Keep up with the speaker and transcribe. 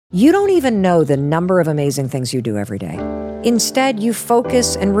You don't even know the number of amazing things you do every day. Instead, you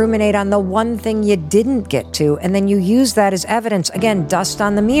focus and ruminate on the one thing you didn't get to, and then you use that as evidence, again, dust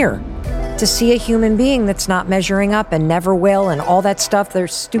on the mirror, to see a human being that's not measuring up and never will, and all that stuff their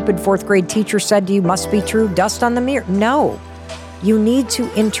stupid fourth grade teacher said to you must be true, dust on the mirror. No, you need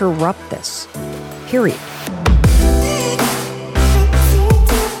to interrupt this, period.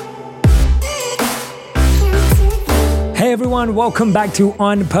 Hey everyone, welcome back to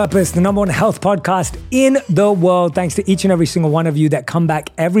On Purpose, the number one health podcast in the world. Thanks to each and every single one of you that come back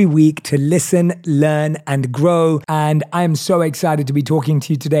every week to listen, learn, and grow. And I am so excited to be talking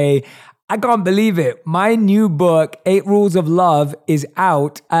to you today. I can't believe it. My new book, 8 Rules of Love, is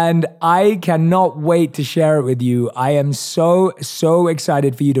out and I cannot wait to share it with you. I am so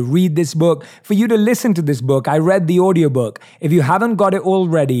excited for you to read this book, for you to listen to this book. I read the audiobook. If you haven't got it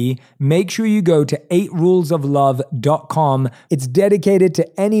already, make sure you go to 8rulesoflove.com. It's dedicated to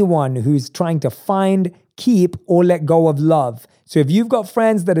anyone who's trying to find, keep, or let go of love. So if you've got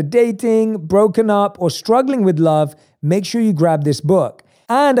friends that are dating, broken up, or struggling with love, make sure you grab this book.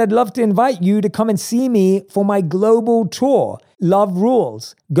 And I'd love to invite you to come and see me for my global tour, Love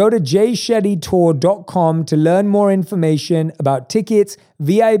Rules. Go to jayshettytour.com to learn more information about tickets,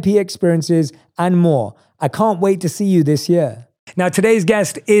 VIP experiences, and more. I can't wait to see you this year. Now, today's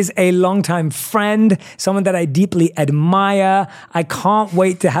guest is a longtime friend, someone that I deeply admire. I can't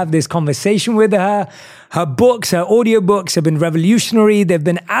wait to have this conversation with her. Her books, her audiobooks have been revolutionary. They've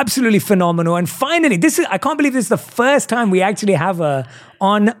been absolutely phenomenal. And finally, I can't believe this is the first time we actually have her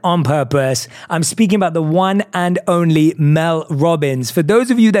on Purpose. I'm speaking about the one and only Mel Robbins. For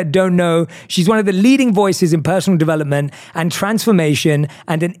those of you that don't know, she's one of the leading voices in personal development and transformation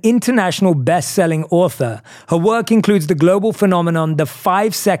and an international best-selling author. Her work includes the global phenomenon, The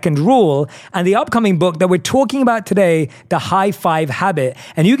 5-Second Rule, and the upcoming book that we're talking about today, The High Five Habit.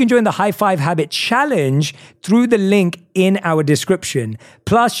 And you can join the High Five Habit Challenge through the link in our description.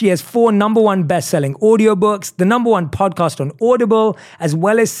 Plus, she has 4 number 1 best-selling audiobooks, the number 1 podcast on Audible, as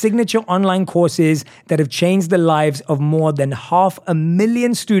well as signature online courses that have changed the lives of more than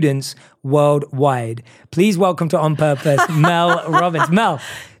 500,000 students worldwide. Please welcome to On Purpose, Mel Robbins. Mel,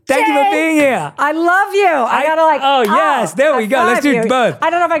 thank you for being here. I love you. I gotta yes, there we go. Let's do both. I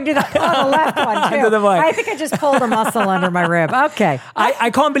don't know if I can do the left one too. I think I just pulled a muscle under my rib. Okay. I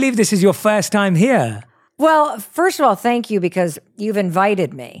can't believe this is your first time here. Well, first of all, thank you because you've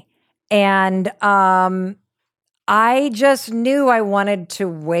invited me. And I just knew I wanted to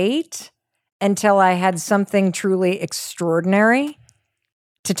wait until I had something truly extraordinary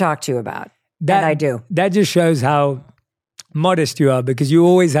to talk to you about. And I do. That just shows how modest you are because you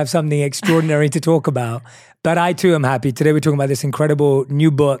always have something extraordinary to talk about. But I too am happy. Today we're talking about this incredible new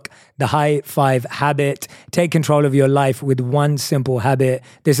book, The High Five Habit. Take control of your life with one simple habit.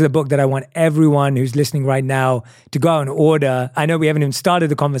 This is a book that I want everyone who's listening right now to go out and order. I know we haven't even started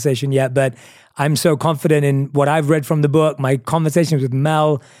the conversation yet, but I'm so confident in what I've read from the book, my conversations with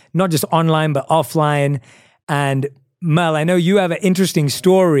Mel, not just online, but offline. And Mel, I know you have an interesting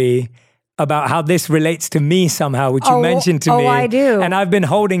story about how this relates to me somehow, which you mentioned to me. Oh, I do. And I've been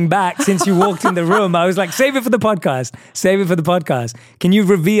holding back since you walked in the room. I was like, save it for the podcast. Save it for the podcast. Can you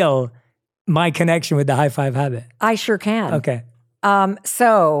reveal my connection with the High Five Habit? I sure can. Okay.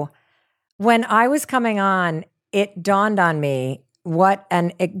 So when I was coming on, it dawned on me what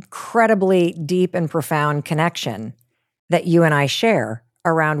an incredibly deep and profound connection that you and I share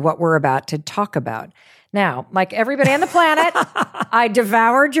around what we're about to talk about. Now, like everybody on the planet, I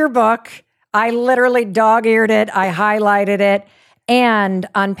devoured your book. I literally dog-eared it. I highlighted it. And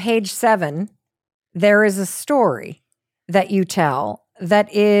on page 7, there is a story that you tell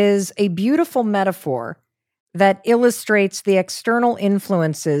that is a beautiful metaphor that illustrates the external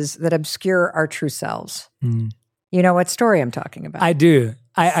influences that obscure our true selves. Mm. You know what story I'm talking about? I do.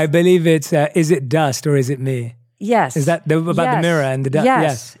 I believe it's, is it dust or is it me? Yes. Is that about the mirror and the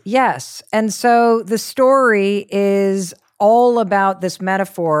dust? Yes. And so the story is all about this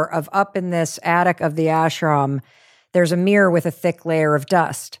metaphor of up in this attic of the ashram, there's a mirror with a thick layer of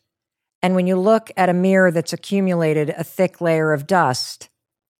dust. And when you look at a mirror that's accumulated a thick layer of dust,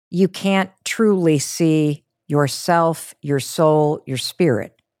 you can't truly see yourself, your soul, your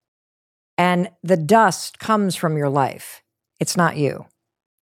spirit. And the dust comes from your life. It's not you.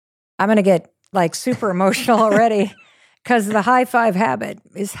 I'm going to get like super emotional already because the High Five Habit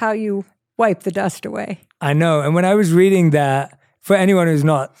is how you wipe the dust away. I know. And when I was reading that, for anyone who's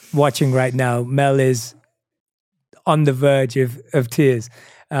not watching right now, Mel is on the verge of tears.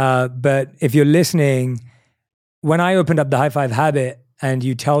 But if you're listening, when I opened up the High Five Habit and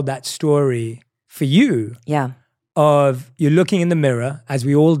you tell that story for you, yeah, of you're looking in the mirror, as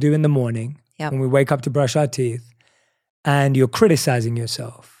we all do in the morning, Yep. when we wake up to brush our teeth, and you're criticizing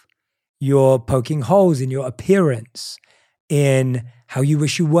yourself. You're poking holes in your appearance, in how you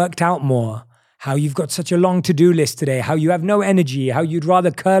wish you worked out more, how you've got such a long to-do list today, how you have no energy, how you'd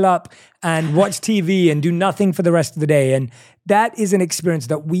rather curl up and watch TV and do nothing for the rest of the day. And that is an experience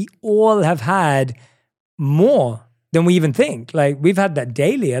that we all have had more than we even think. Like, we've had that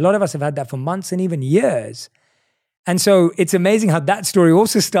daily. A lot of us have had that for months and even years. And so it's amazing how that story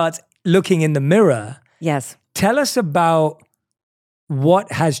also starts looking in the mirror. Yes. Tell us about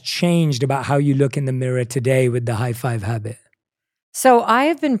what has changed about how you look in the mirror today with the high five habit. So I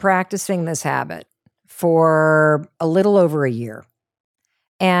have been practicing this habit for a little over a year.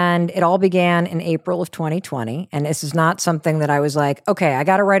 And it all began in April of 2020. And this is not something that I was like, okay, I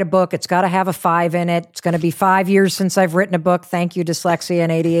got to write a book. It's got to have a 5 in it. It's going to be 5 years since I've written a book. Thank you, dyslexia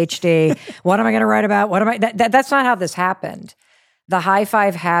and ADHD. What am I going to write about? What am I? That's not how this happened. The high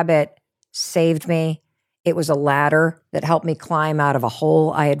five habit saved me. It was a ladder that helped me climb out of a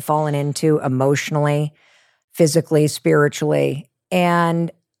hole I had fallen into emotionally, physically, spiritually. And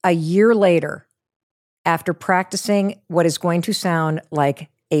a year later, after practicing what is going to sound like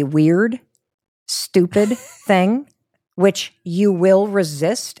a weird, stupid thing, which you will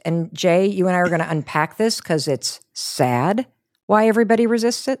resist. And Jay, you and I are going to unpack this because it's sad why everybody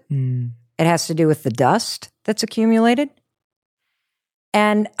resists it. It has to do with the dust that's accumulated.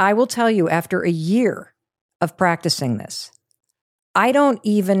 And I will tell you, after a year of practicing this, I don't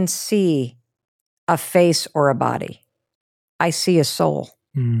even see a face or a body. I see a soul.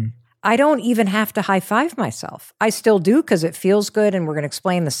 I don't even have to high five myself. I still do because it feels good, and we're going to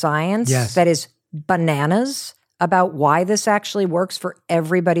explain the science that is bananas about why this actually works for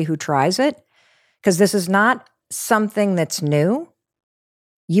everybody who tries it, because this is not something that's new.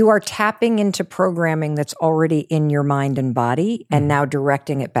 You are tapping into programming that's already in your mind and body and now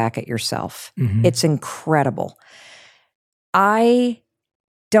directing it back at yourself. It's incredible. I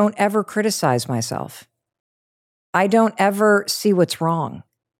don't ever criticize myself. I don't ever see what's wrong.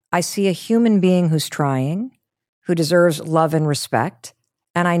 I see a human being who's trying, who deserves love and respect,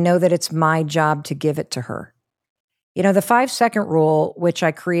 and I know that it's my job to give it to her. You know, the 5-second rule, which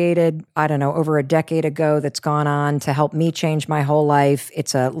I created, I don't know, over a decade ago, that's gone on to help me change my whole life.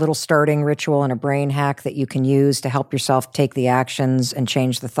 It's a little starting ritual and a brain hack that you can use to help yourself take the actions and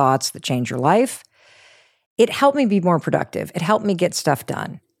change the thoughts that change your life. It helped me be more productive. It helped me get stuff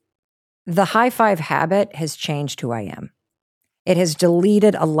done. The high five habit has changed who I am. It has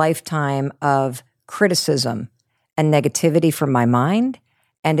deleted a lifetime of criticism and negativity from my mind,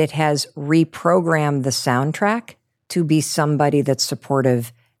 and it has reprogrammed the soundtrack to be somebody that's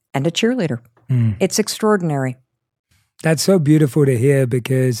supportive and a cheerleader. It's extraordinary. That's so beautiful to hear,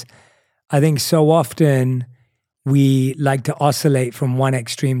 because I think so often we like to oscillate from one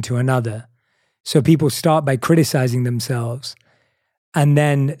extreme to another. So people start by criticizing themselves. And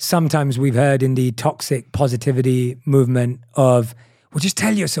then sometimes we've heard in the toxic positivity movement of, well, just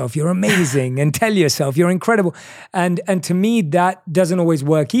tell yourself you're amazing and tell yourself you're incredible. And to me, that doesn't always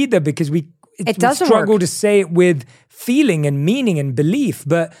work either, because we struggle to say it with feeling and meaning and belief.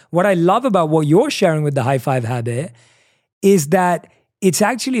 But what I love about what you're sharing with the high five habit is that it's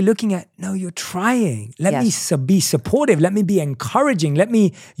actually looking at, no, you're trying. Let me be supportive. Let me be encouraging. Let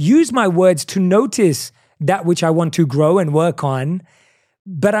me use my words to notice that which I want to grow and work on.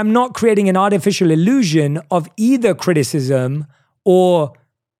 But I'm not creating an artificial illusion of either criticism or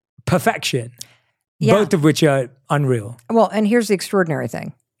perfection, both of which are unreal. Well, and here's the extraordinary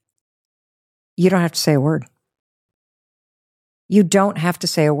thing. You don't have to say a word. You don't have to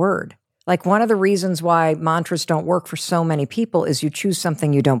say a word. Like, one of the reasons why mantras don't work for so many people is you choose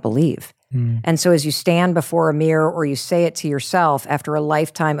something you don't believe. And so as you stand before a mirror or you say it to yourself after a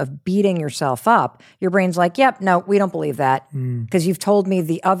lifetime of beating yourself up, your brain's like, yep, no, we don't believe that, because you've told me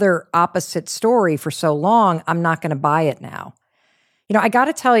the other opposite story for so long, I'm not going to buy it now. You know, I got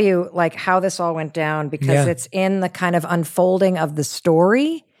to tell you, like, how this all went down, because it's in the kind of unfolding of the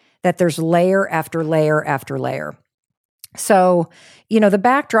story that there's layer after layer after layer. So, you know, the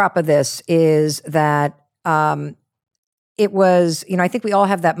backdrop of this is that it was, you know, I think we all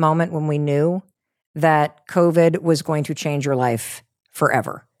have that moment when we knew that COVID was going to change your life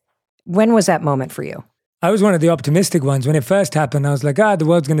forever. When was that moment for you? I was one of the optimistic ones. When it first happened, I was like, the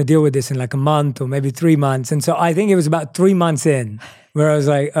world's going to deal with this in like a month or maybe 3 months. And so I think it was about 3 months in where I was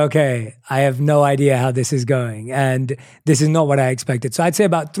like, okay, I have no idea how this is going. And this is not what I expected. So I'd say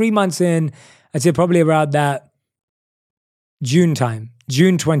about 3 months in, I'd say probably around that June time.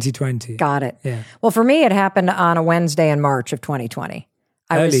 June 2020. Got it. Yeah. Well, for me, it happened on a Wednesday in March of 2020.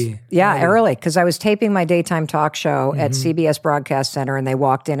 Early, because I was taping my daytime talk show at CBS Broadcast Center, and they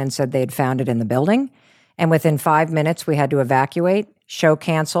walked in and said they had found it in the building. And within 5 minutes, we had to evacuate. Show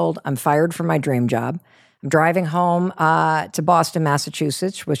canceled. I'm fired from my dream job. I'm driving home to Boston,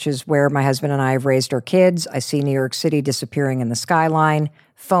 Massachusetts, which is where my husband and I have raised our kids. I see New York City disappearing in the skyline.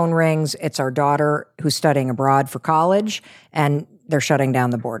 Phone rings. It's our daughter who's studying abroad for college, and they're shutting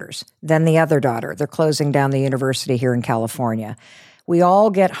down the borders. Then the other daughter, they're closing down the university here in California. We all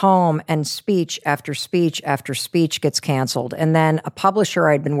get home, and speech after speech after speech gets canceled. And then a publisher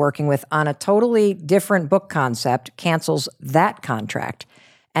I'd been working with on a totally different book concept cancels that contract.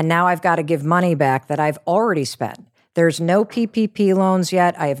 And now I've got to give money back that I've already spent. There's no PPP loans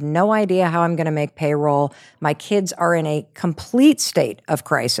yet. I have no idea how I'm going to make payroll. My kids are in a complete state of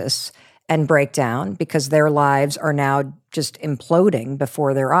crisis and breakdown because their lives are now just imploding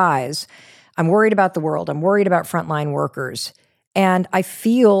before their eyes. I'm worried about the world. I'm worried about frontline workers. And I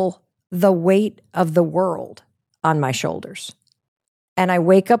feel the weight of the world on my shoulders. And I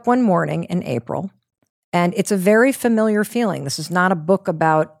wake up one morning in April, and it's a very familiar feeling. This is not a book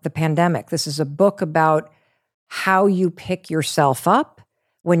about the pandemic. This is a book about how you pick yourself up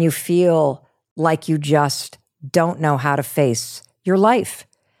when you feel like you just don't know how to face your life.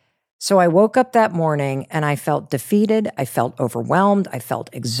 So I woke up that morning and I felt defeated. I felt overwhelmed. I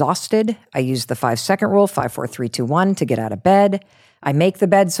felt exhausted. I used the 5-second rule, 5, 4, 3, 2, 1 to get out of bed. I make the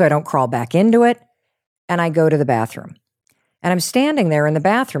bed so I don't crawl back into it. And I go to the bathroom. And I'm standing there in the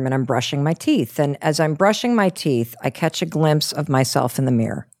bathroom and I'm brushing my teeth. And as I'm brushing my teeth, I catch a glimpse of myself in the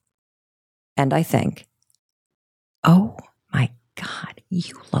mirror. And I think, oh my God,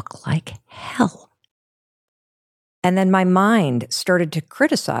 you look like hell. And then my mind started to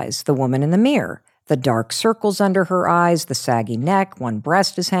criticize the woman in the mirror. The dark circles under her eyes, the saggy neck, one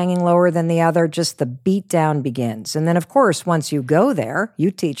breast is hanging lower than the other, just the beatdown begins. And then, of course, once you go there,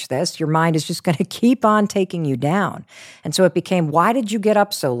 you teach this, your mind is just going to keep on taking you down. And so it became, why did you get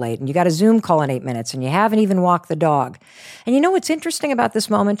up so late? And you got a Zoom call in 8 minutes and you haven't even walked the dog. And you know what's interesting about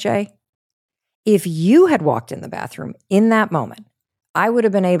this moment, Jay? If you had walked in the bathroom in that moment, I would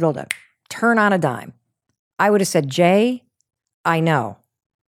have been able to turn on a dime. I would have said, Jay, I know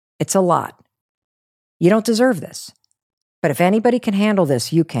it's a lot. You don't deserve this. But if anybody can handle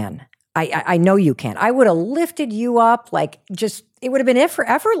this, you can. I know you can. I would have lifted you up like just, it would have been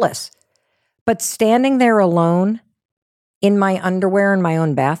effortless. But standing there alone in my underwear in my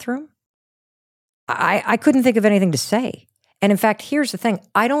own bathroom, I couldn't think of anything to say. And in fact, here's the thing.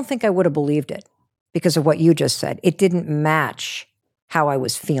 I don't think I would have believed it because of what you just said. It didn't match how I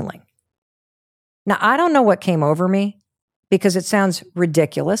was feeling. Now, I don't know what came over me because it sounds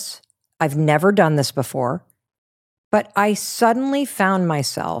ridiculous. I've never done this before, but I suddenly found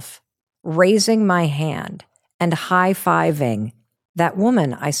myself raising my hand and high-fiving that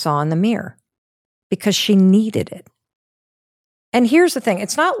woman I saw in the mirror because she needed it. And here's the thing.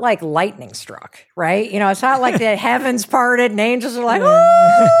 It's not like lightning struck, right? You know, it's not like the heavens parted and angels are like,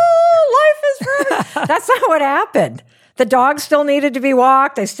 oh, life is perfect. That's not what happened. The dog still needed to be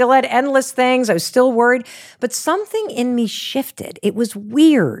walked. I still had endless things. I was still worried. But something in me shifted. It was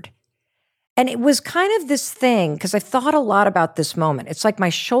weird. And it was kind of this thing, because I thought a lot about this moment. It's like my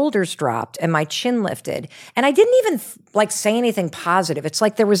shoulders dropped and my chin lifted. And I didn't even say anything positive. It's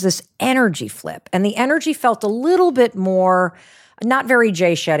like there was this energy flip. And the energy felt a little bit more, not very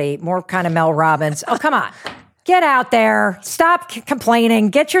Jay Shetty, more kind of Mel Robbins. Oh, come on. Get out there. Stop complaining.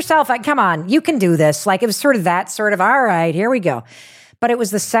 Get yourself out. Come on. You can do this. Like it was sort of that sort of, all right, here we go. But it was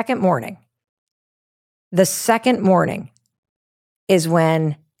the second morning. The second morning is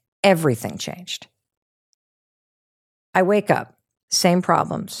when everything changed. I wake up, same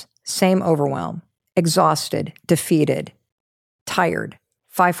problems, same overwhelm, exhausted, defeated, tired.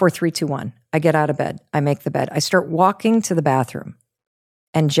 5, 4, 3, 2, 1. I get out of bed. I make the bed. I start walking to the bathroom.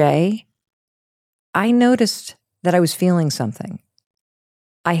 And Jay, I noticed that I was feeling something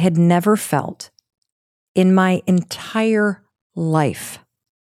I had never felt in my entire life.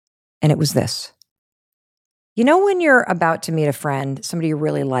 And it was this. You know, when you're about to meet a friend, somebody you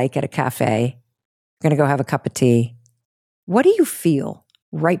really like at a cafe, you're going to go have a cup of tea. What do you feel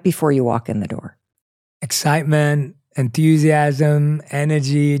right before you walk in the door? Excitement, enthusiasm,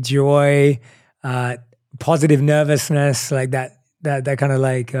 energy, joy, positive nervousness, like that kind of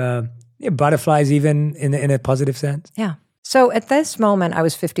like butterflies, even in a positive sense. Yeah. So at this moment, I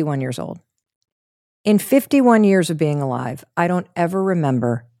was 51 years old. In 51 years of being alive, I don't ever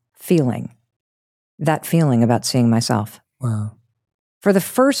remember feeling that feeling about seeing myself. Wow. For the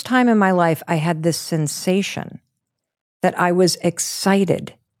first time in my life, I had this sensation that I was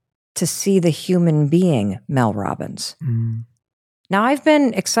excited to see the human being Mel Robbins. Mm. Now, I've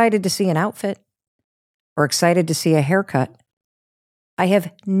been excited to see an outfit or excited to see a haircut. I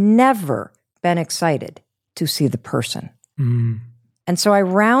have never been excited to see the person. And so I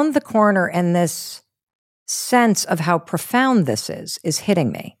round the corner and this sense of how profound this is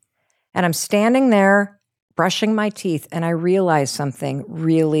hitting me. And I'm standing there brushing my teeth and I realize something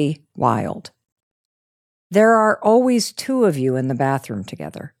really wild. There are always two of you in the bathroom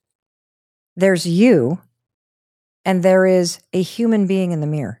together. There's you and there is a human being in the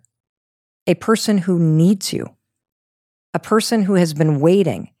mirror, a person who needs you, a person who has been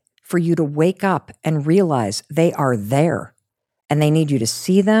waiting for you to wake up and realize they are there and they need you to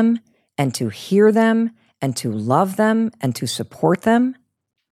see them and to hear them and to love them and to support them.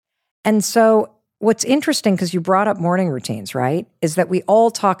 And so what's interesting, because you brought up morning routines, right, is that we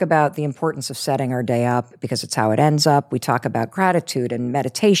all talk about the importance of setting our day up because it's how it ends up. We talk about gratitude and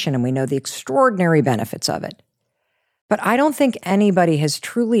meditation and we know the extraordinary benefits of it. But I don't think anybody has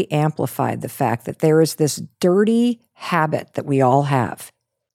truly amplified the fact that there is this dirty habit that we all have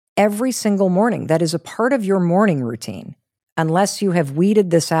every single morning that is a part of your morning routine, unless you have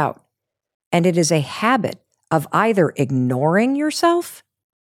weeded this out. And it is a habit of either ignoring yourself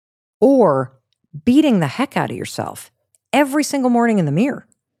or beating the heck out of yourself every single morning in the mirror.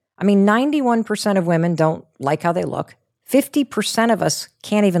 I mean, 91% of women don't like how they look. 50% of us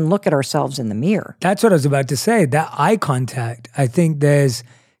can't even look at ourselves in the mirror. That's what I was about to say. That eye contact, I think there's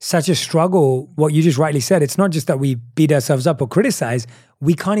such a struggle. What you just rightly said, it's not just that we beat ourselves up or criticize,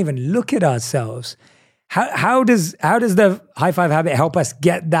 we can't even look at ourselves. How does the high five habit help us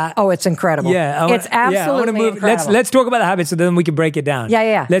get that? Oh, it's incredible. Yeah, it's absolutely incredible. Let's talk about the habit so then we can break it down.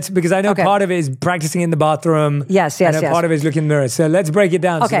 Yeah. Because I know part of it is practicing in the bathroom. Yes. And part of it is looking in the mirror. So let's break it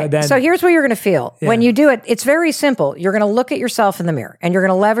down. Okay, so here's what you're going to feel. Yeah. When you do it, it's very simple. You're going to look at yourself in the mirror and you're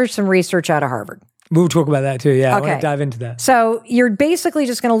going to leverage some research out of Harvard. We'll talk about that too. Yeah, okay. I want to dive into that. So you're basically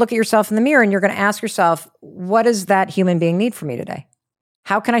just going to look at yourself in the mirror and you're going to ask yourself, what does that human being need from me today?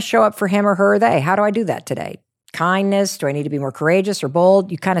 How can I show up for him or her or they? How do I do that today? Kindness? Do I need to be more courageous or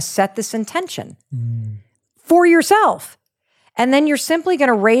bold? You kind of set this intention for yourself. And then you're simply going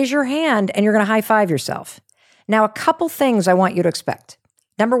to raise your hand and you're going to high five yourself. Now, a couple things I want you to expect.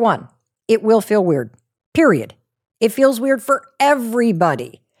 Number one, it will feel weird, period. It feels weird for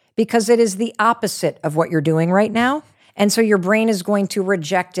everybody because it is the opposite of what you're doing right now. And so your brain is going to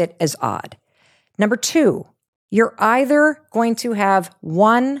reject it as odd. Number two, you're either going to have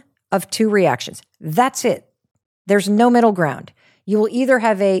one of two reactions. That's it. There's no middle ground. You will either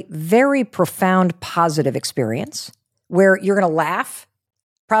have a very profound positive experience where you're going to laugh,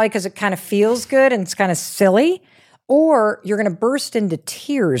 probably because it kind of feels good and it's kind of silly, or you're going to burst into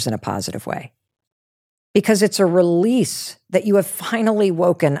tears in a positive way because it's a release that you have finally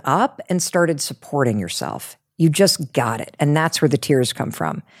woken up and started supporting yourself. You just got it. And that's where the tears come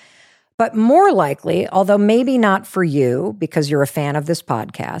from. But more likely, although maybe not for you because you're a fan of this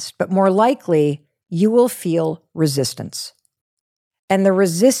podcast, but more likely, you will feel resistance. And the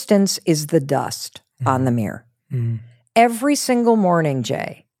resistance is the dust on the mirror. Every single morning,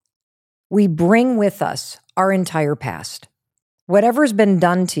 Jay, we bring with us our entire past. Whatever's been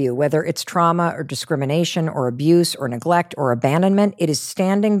done to you, whether it's trauma or discrimination or abuse or neglect or abandonment, it is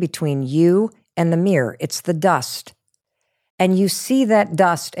standing between you and the mirror. It's the dust. And you see that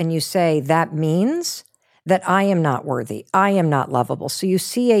dust and you say, that means that I am not worthy. I am not lovable. So you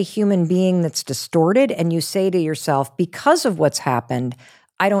see a human being that's distorted and you say to yourself, because of what's happened,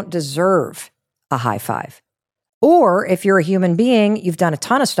 I don't deserve a high five. Or if you're a human being, you've done a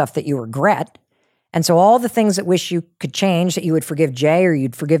ton of stuff that you regret. And so all the things that wish you could change, that you would forgive Jay or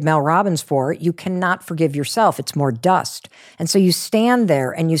you'd forgive Mel Robbins for, you cannot forgive yourself. It's more dust. And so you stand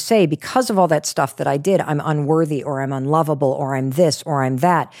there and you say, because of all that stuff that I did, I'm unworthy or I'm unlovable or I'm this or I'm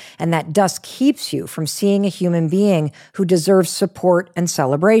that. And that dust keeps you from seeing a human being who deserves support and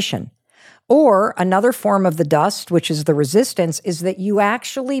celebration. Or another form of the dust, which is the resistance, is that you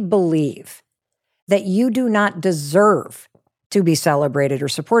actually believe that you do not deserve to be celebrated or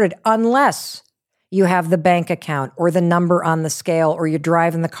supported unless you have the bank account or the number on the scale, or you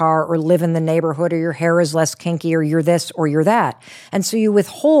drive in the car or live in the neighborhood, or your hair is less kinky, or you're this or you're that. And so you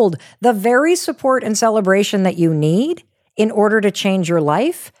withhold the very support and celebration that you need in order to change your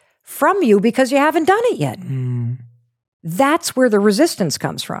life from you because you haven't done it yet. That's where the resistance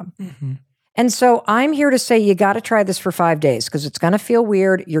comes from. And so I'm here to say you got to try this for 5 days because it's going to feel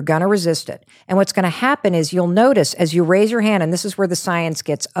weird. You're going to resist it. And what's going to happen is you'll notice as you raise your hand, and this is where the science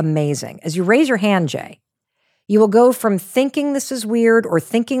gets amazing. As you raise your hand, Jay, you will go from thinking this is weird or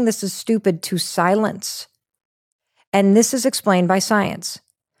thinking this is stupid to silence. And this is explained by science.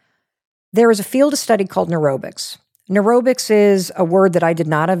 There is a field of study called neurobics. Neurobics is a word that I did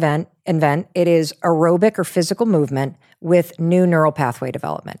not invent. It is aerobic or physical movement with new neural pathway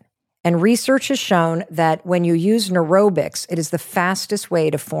development. And research has shown that when you use neurobics, it is the fastest way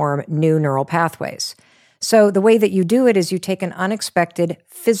to form new neural pathways. So the way that you do it is you take an unexpected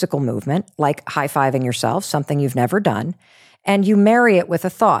physical movement, like high-fiving yourself, something you've never done, and you marry it with a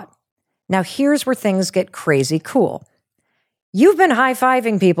thought. Now, here's where things get crazy cool. You've been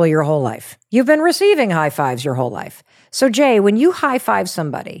high-fiving people your whole life. You've been receiving high fives your whole life. So, Jay, when you high-five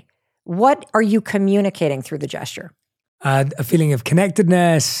somebody, what are you communicating through the gesture? A feeling of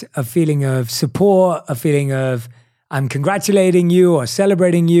connectedness, a feeling of support, a feeling of I'm congratulating you or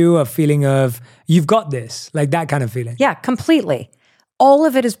celebrating you, a feeling of you've got this, like that kind of feeling. Yeah, completely. All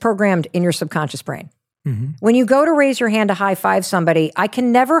of it is programmed in your subconscious brain. Mm-hmm. When you go to raise your hand to high five somebody, I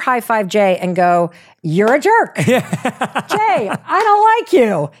can never high five Jay and go, you're a jerk. Jay, I don't like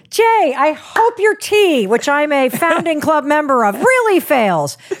you. Jay, I hope your tea, which I'm a founding club member of, really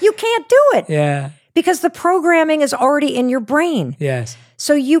fails. You can't do it. Yeah. Because the programming is already in your brain. Yes.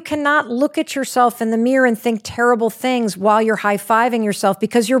 So you cannot look at yourself in the mirror and think terrible things while you're high-fiving yourself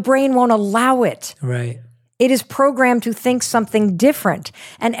because your brain won't allow it. Right. It is programmed to think something different.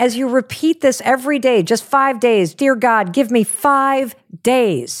 And as you repeat this every day, just 5 days, dear God, give me 5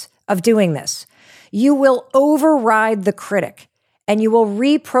 days of doing this, you will override the critic and you will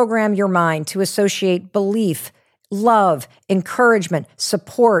reprogram your mind to associate belief, love, encouragement,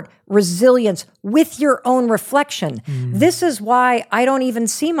 support, resilience with your own reflection. This is why I don't even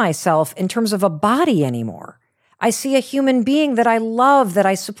see myself in terms of a body anymore. I see a human being that I love, that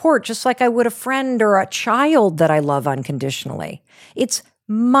I support, just like I would a friend or a child that I love unconditionally. It's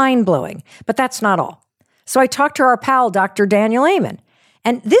mind-blowing, but that's not all. So I talked to our pal, Dr. Daniel Amen,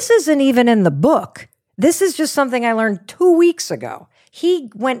 and this isn't even in the book. This is just something I learned 2 weeks ago.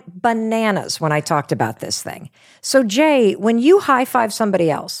 He went bananas when I talked about this thing. So Jay, when you high-five somebody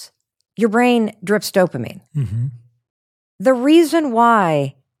else, your brain drips dopamine. Mm-hmm. The reason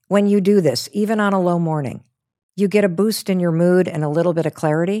why when you do this, even on a low morning, you get a boost in your mood and a little bit of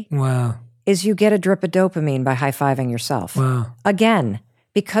clarity, is you get a drip of dopamine by high-fiving yourself. Wow. Again,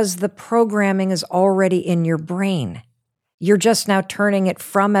 because the programming is already in your brain. You're just now turning it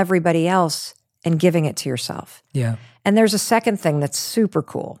from everybody else and giving it to yourself. Yeah. And there's a second thing that's super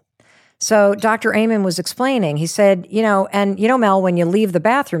cool. So Dr. Amen was explaining, he said, Mel, when you leave the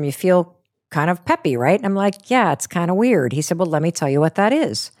bathroom, you feel kind of peppy, right? And I'm like, yeah, it's kind of weird. He said, well, let me tell you what that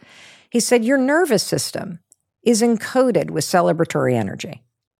is. He said, your nervous system is encoded with celebratory energy.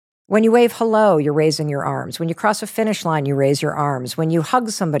 When you wave hello, you're raising your arms. When you cross a finish line, you raise your arms. When you hug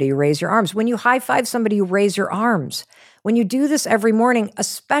somebody, you raise your arms. When you high-five somebody, you raise your arms. When you do this every morning,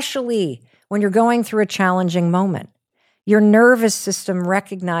 especially when you're going through a challenging moment, your nervous system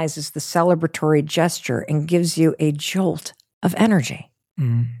recognizes the celebratory gesture and gives you a jolt of energy.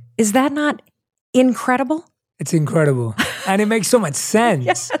 Mm. Is that not incredible? It's incredible. And it makes so much sense.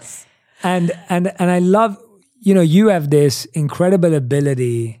 Yes. And I love, you have this incredible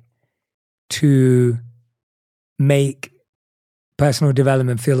ability to make personal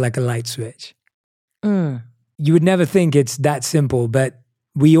development feel like a light switch. Mm. You would never think it's that simple, but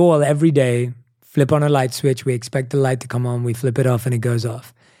we all every day flip on a light switch, we expect the light to come on, we flip it off and it goes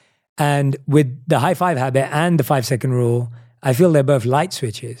off. And with the high five habit and the 5-second rule, I feel they're both light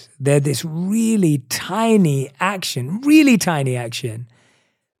switches. They're this really tiny action,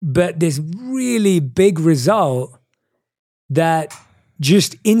 but this really big result that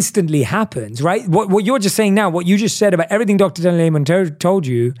just instantly happens, right? What you're just saying now, what you just said about everything Dr. Daniel Amen told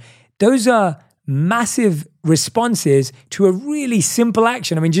you, those are massive responses to a really simple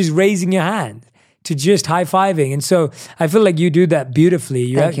action. I mean, just raising your hand to just high-fiving. And so I feel like you do that beautifully.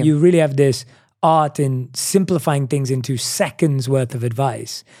 You really have this art in simplifying things into seconds worth of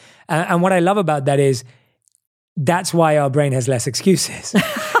advice. And what I love about that is that's why our brain has less excuses.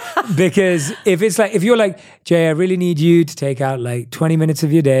 Because if you're like, Jay, I really need you to take out like 20 minutes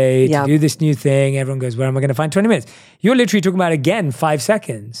of your day to do this new thing. Everyone goes, where am I going to find 20 minutes? You're literally talking about, again, 5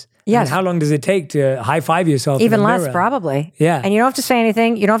 seconds. Yes. And how long does it take to high-five yourself? Even less, probably. Yeah. And you don't have to say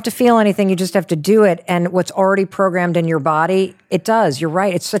anything. You don't have to feel anything. You just have to do it. And what's already programmed in your body, it does. You're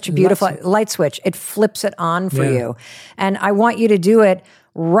right. It's such a beautiful light switch. It flips it on for you. And I want you to do it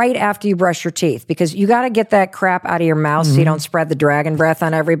right after you brush your teeth, because you got to get that crap out of your mouth so you don't spread the dragon breath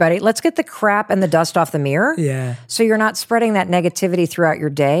on everybody. Let's get the crap and the dust off the mirror. Yeah. So you're not spreading that negativity throughout your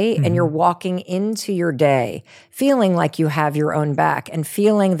day and you're walking into your day feeling like you have your own back and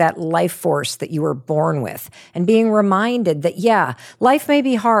feeling that life force that you were born with and being reminded that, yeah, life may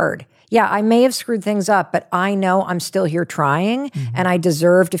be hard. yeah, I may have screwed things up, but I know I'm still here trying and I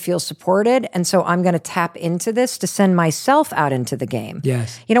deserve to feel supported. And so I'm going to tap into this to send myself out into the game.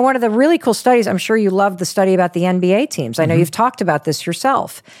 Yes. You know, one of the really cool studies, I'm sure you loved the study about the NBA teams. I know you've talked about this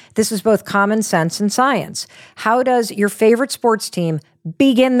yourself. This is both common sense and science. How does your favorite sports team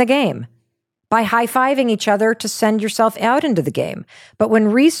begin the game? By high-fiving each other to send yourself out into the game. But when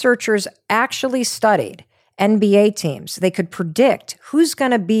researchers actually studied NBA teams, they could predict who's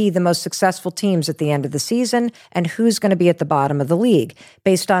going to be the most successful teams at the end of the season and who's going to be at the bottom of the league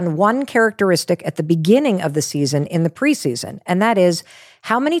based on one characteristic at the beginning of the season in the preseason. And that is,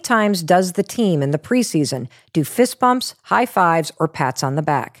 how many times does the team in the preseason do fist bumps, high fives, or pats on the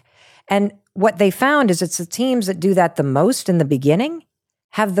back? And what they found is it's the teams that do that the most in the beginning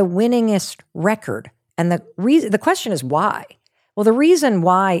have the winningest record. And the question is why? Well, the reason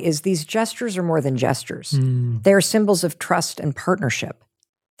why is these gestures are more than gestures. They are symbols of trust and partnership.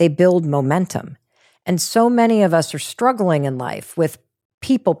 They build momentum. And so many of us are struggling in life with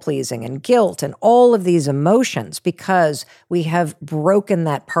people-pleasing and guilt and all of these emotions because we have broken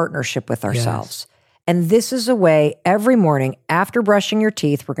that partnership with ourselves. Yes. And this is a way every morning after brushing your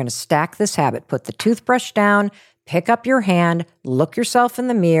teeth, we're going to stack this habit. Put the toothbrush down, pick up your hand, look yourself in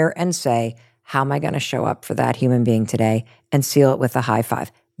the mirror and say, how am I going to show up for that human being today? And seal it with a high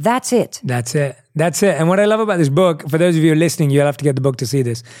five. That's it. That's it. That's it. And what I love about this book, for those of you who are listening, you'll have to get the book to see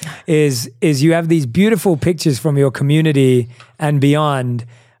this, is you have these beautiful pictures from your community and beyond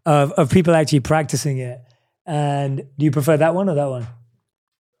of people actually practicing it. And do you prefer that one or that one?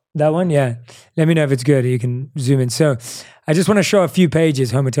 That one? Yeah. Let me know if it's good. You can zoom in. So I just want to show a few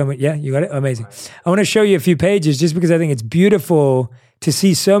pages. Homer, tell me. Yeah, you got it? Amazing. I want to show you a few pages just because I think it's beautiful to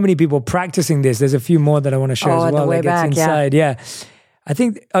see so many people practicing this. There's a few more that I want to show as well. The way back, inside. Yeah. I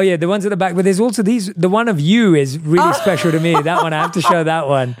think, the ones at the back, but there's also these, the one of you is really special to me. That one, I have to show that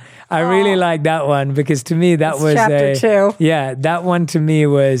one. I really like that one because to me, that was chapter 2. Yeah, that one to me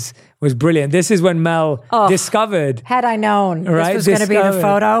was brilliant. This is when Mel discovered. Had I known right? this was going to be the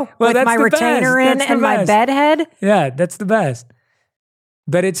photo with my retainer in and my bed head. Yeah, that's the best.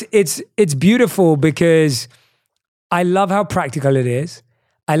 But it's beautiful because I love how practical it is.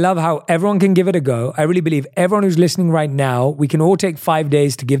 I love how everyone can give it a go. I really believe everyone who's listening right now, we can all take 5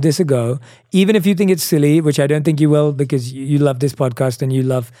 days to give this a go. Even if you think it's silly, which I don't think you will because you love this podcast and you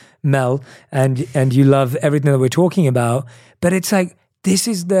love Mel and you love everything that we're talking about. But it's like, this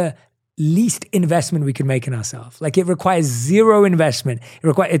is the least investment we can make in ourselves. Like it requires zero investment.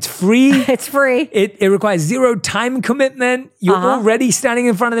 It's free. It's free. It requires zero time commitment. You're already standing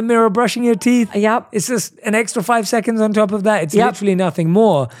in front of the mirror brushing your teeth. Yep. It's just an extra 5 seconds on top of that. It's literally nothing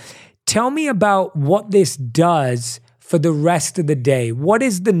more. Tell me about what this does for the rest of the day. What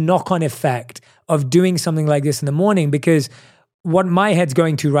is the knock-on effect of doing something like this in the morning? Because what my head's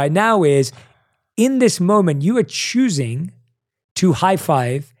going to right now is, in this moment, you are choosing to high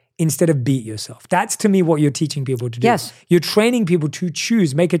five instead of beat yourself. That's to me what you're teaching people to do. Yes. You're training people to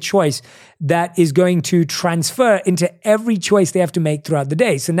choose, make a choice that is going to transfer into every choice they have to make throughout the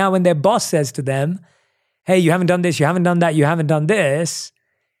day. So now when their boss says to them, hey, you haven't done this, you haven't done that, you haven't done this,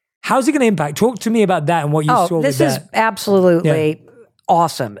 how's it going to impact? Talk to me about that and what you saw with that. This is absolutely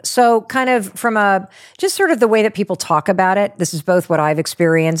awesome. So kind of from just sort of the way that people talk about it, this is both what I've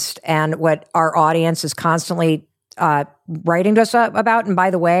experienced and what our audience is constantly writing to us about. And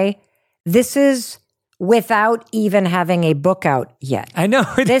by the way, this is without even having a book out yet. I know.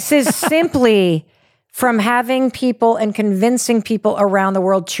 This is simply from having people and convincing people around the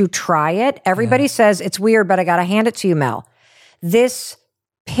world to try it. Everybody says it's weird, but I got to hand it to you, Mel. This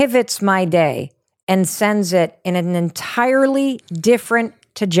pivots my day and sends it in an entirely different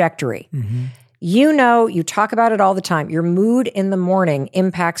trajectory. Mm-hmm. You talk about it all the time. Your mood in the morning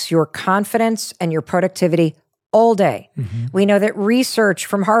impacts your confidence and your productivity all day. Mm-hmm. We know that research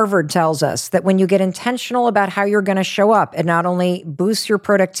from Harvard tells us that when you get intentional about how you're going to show up, it not only boosts your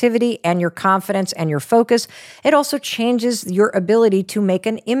productivity and your confidence and your focus, it also changes your ability to make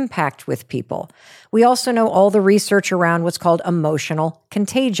an impact with people. We also know all the research around what's called emotional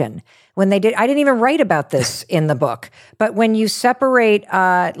contagion. I didn't even write about this in the book, but when you separate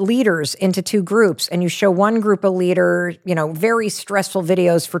leaders into two groups and you show one group of leader, very stressful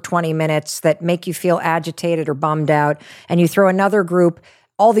videos for 20 minutes that make you feel agitated or bummed out, and you throw another group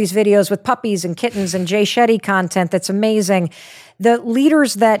all these videos with puppies and kittens and Jay Shetty content that's amazing, the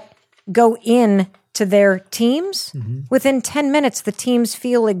leaders that go in to their teams, within 10 minutes, the teams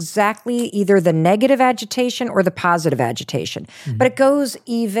feel exactly either the negative agitation or the positive agitation. But it goes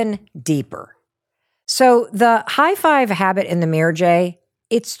even deeper. So the high five habit in the mirror, Jay,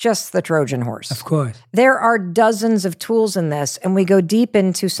 it's just the Trojan horse. Of course. There are dozens of tools in this, and we go deep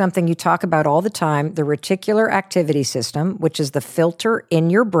into something you talk about all the time, the reticular activity system, which is the filter in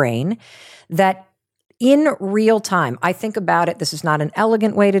your brain that in real time, I think about it, this is not an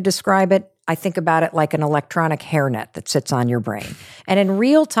elegant way to describe it, I think about it like an electronic hairnet that sits on your brain. And in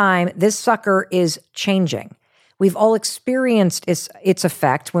real time, this sucker is changing. We've all experienced its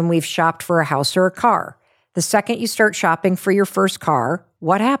effect when we've shopped for a house or a car. The second you start shopping for your first car,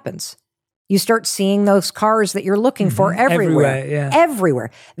 what happens? You start seeing those cars that you're looking for everywhere. Everywhere.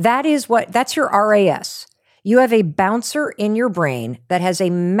 That's your RAS. You have a bouncer in your brain that has a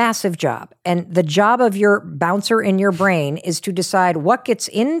massive job. And the job of your bouncer in your brain is to decide what gets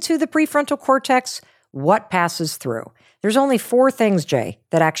into the prefrontal cortex, what passes through. There's only 4 things, Jay,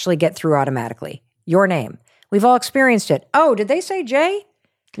 that actually get through automatically. Your name. We've all experienced it. Oh, did they say Jay?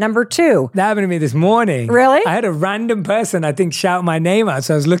 Number 2. That happened to me this morning. Really? I had a random person, I think, shout my name out.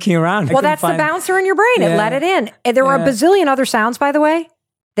 So I was looking around. Well, that's the bouncer in your brain. It let it in. And there were a bazillion other sounds, by the way,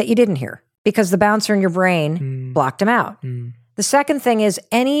 that you didn't hear because the bouncer in your brain blocked them out. The second thing is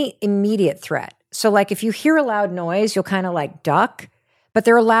any immediate threat. So like if you hear a loud noise, you'll kind of like duck. But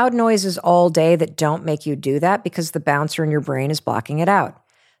there are loud noises all day that don't make you do that because the bouncer in your brain is blocking it out.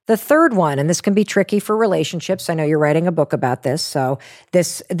 The third one, and this can be tricky for relationships. I know you're writing a book about this. So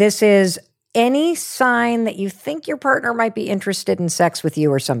this is any sign that you think your partner might be interested in sex with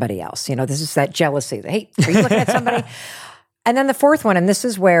you or somebody else. You know, this is that jealousy. Hey, are you looking at somebody? And then the fourth one, and this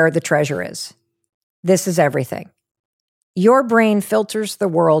is where the treasure is. This is everything. Your brain filters the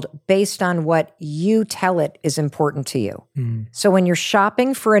world based on what you tell it is important to you. So when you're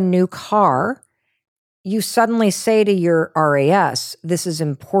shopping for a new car, you suddenly say to your RAS, this is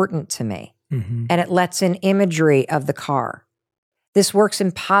important to me. And it lets in imagery of the car. This works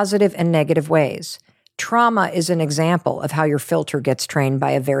in positive and negative ways. Trauma is an example of how your filter gets trained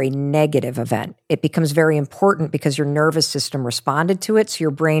by a very negative event. It becomes very important because your nervous system responded to it, so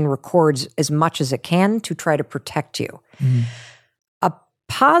your brain records as much as it can to try to protect you. A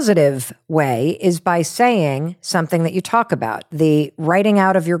positive way is by saying something that you talk about, the writing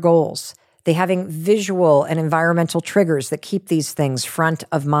out of your goals, the having visual and environmental triggers that keep these things front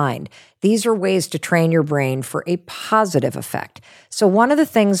of mind. These are ways to train your brain for a positive effect. So one of the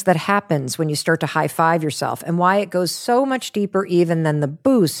things that happens when you start to high-five yourself and why it goes so much deeper even than the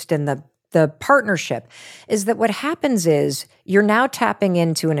boost and the partnership is that what happens is you're now tapping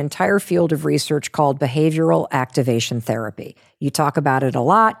into an entire field of research called behavioral activation therapy. You talk about it a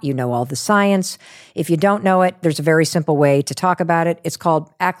lot. You know all the science. If you don't know it, there's a very simple way to talk about it. It's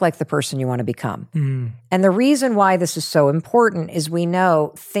called act like the person you want to become. And the reason why this is so important is we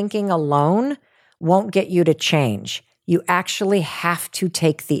know thinking alone won't get you to change. You actually have to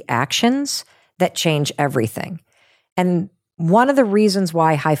take the actions that change everything. And one of the reasons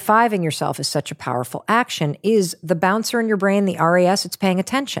why high-fiving yourself is such a powerful action is the bouncer in your brain, the RAS, it's paying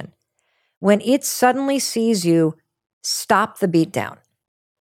attention. When it suddenly sees you stop the beatdown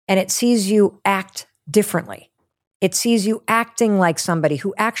and it sees you act differently, it sees you acting like somebody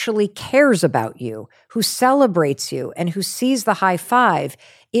who actually cares about you, who celebrates you, and who sees the high five,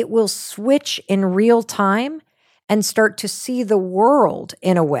 it will switch in real time and start to see the world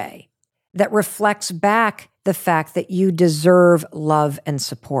in a way that reflects back the fact that you deserve love and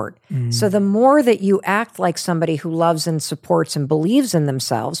support. So the more that you act like somebody who loves and supports and believes in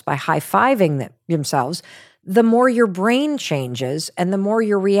themselves by high-fiving themselves, the more your brain changes and the more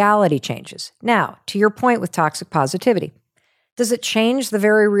your reality changes. Now, to your point with toxic positivity, does it change the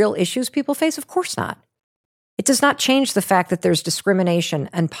very real issues people face? Of course not. It does not change the fact that there's discrimination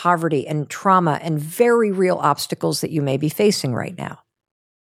and poverty and trauma and very real obstacles that you may be facing right now.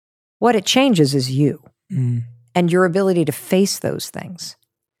 What it changes is you. And your ability to face those things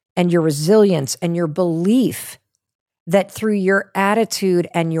and your resilience and your belief that through your attitude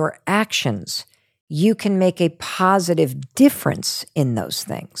and your actions, you can make a positive difference in those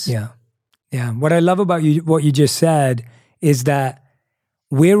things. Yeah. What I love about you, what you just said is that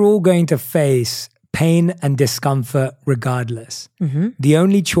we're all going to face pain and discomfort regardless. The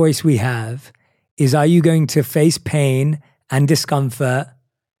only choice we have is, are you going to face pain and discomfort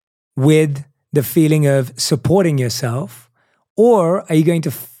with the feeling of supporting yourself, or are you going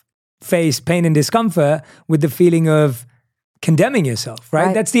to face pain and discomfort with the feeling of condemning yourself,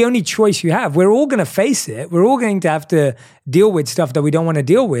 right? That's the only choice you have. We're all going to face it. We're all going to have to deal with stuff that we don't want to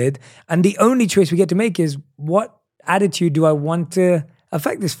deal with. And the only choice we get to make is, what attitude do I want to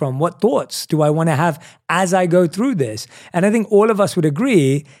affect this from? What thoughts do I want to have as I go through this? And I think all of us would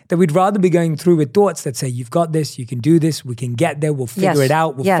agree that we'd rather be going through with thoughts that say, you've got this, you can do this, we can get there, we'll figure it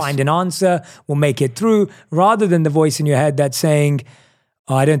out, we'll find an answer, we'll make it through, rather than the voice in your head that's saying,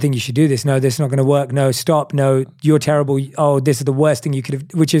 oh, I don't think you should do this. No, this is not going to work. No, stop. No, you're terrible. Oh, this is the worst thing you could have,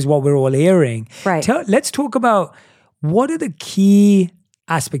 which is what we're all hearing. Right. Let's talk about what are the key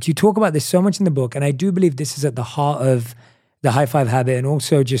aspects. You talk about this so much in the book, and I do believe this is at the heart of the High Five Habit and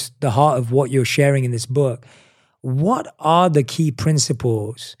also just the heart of what you're sharing in this book. What are the key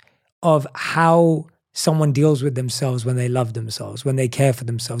principles of how someone deals with themselves when they love themselves, when they care for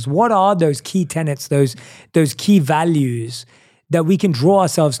themselves? What are those key tenets, those key values that we can draw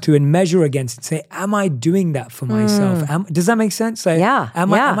ourselves to and measure against and say, am I doing that for myself? Does that make sense? Like,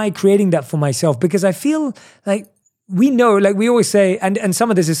 am I creating that for myself? Because I feel like we know, like we always say, and some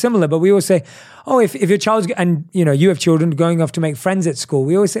of this is similar, but we always say, oh, if your child's, and you have children going off to make friends at school,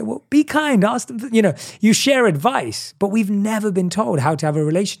 we always say, well, be kind, ask them, you share advice, but we've never been told how to have a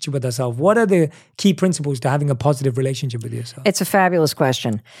relationship with ourselves. What are the key principles to having a positive relationship with yourself? It's a fabulous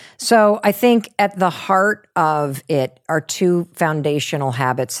question. So I think at the heart of it are two foundational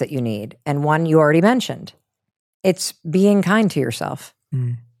habits that you need. And one you already mentioned. It's being kind to yourself.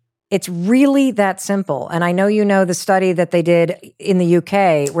 It's really that simple. And I know you know the study that they did in the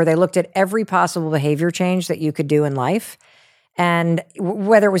UK where they looked at every possible behavior change that you could do in life. And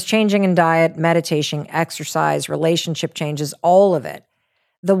whether it was changing in diet, meditation, exercise, relationship changes, all of it.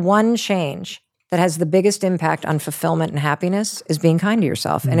 The one change that has the biggest impact on fulfillment and happiness is being kind to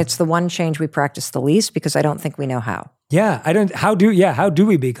yourself. And it's the one change we practice the least because I don't think we know how. Yeah, how do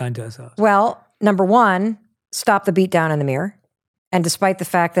we be kind to ourselves? Well, number one, stop the beat down in the mirror. And despite the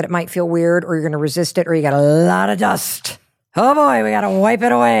fact that it might feel weird or you're going to resist it or you got a lot of dust, oh boy, we got to wipe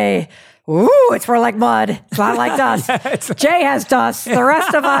it away. Ooh, it's more like mud. It's not like dust. Jay has dust. The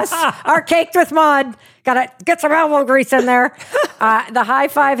rest of us are caked with mud. Got to get some elbow grease in there. The High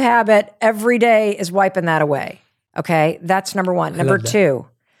Five Habit every day is wiping that away. Okay, that's number one. Number two,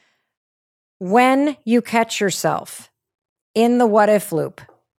 when you catch yourself in the what if loop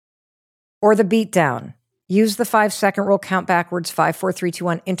or the beat down, use the 5-second rule, count backwards, 5, 4, 3, 2,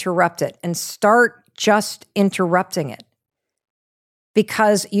 1, interrupt it, and start just interrupting it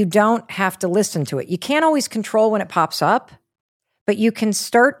because you don't have to listen to it. You can't always control when it pops up, but you can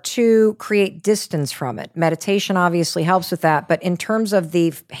start to create distance from it. Meditation obviously helps with that, but in terms of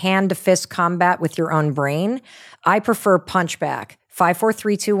the hand-to-fist combat with your own brain, I prefer punch back, 5, 4,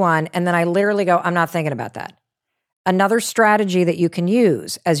 3, 2, 1, and then I literally go, I'm not thinking about that. Another strategy that you can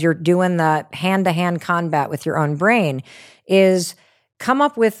use as you're doing the hand-to-hand combat with your own brain is come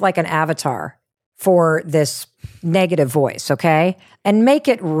up with like an avatar for this negative voice, okay? And make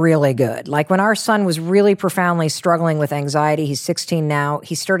it really good. Like when our son was really profoundly struggling with anxiety, he's 16 now,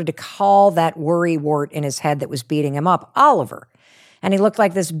 he started to call that worry wart in his head that was beating him up Oliver. And he looked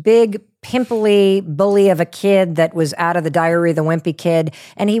like this big, pimply bully of a kid that was out of the Diary of the Wimpy Kid.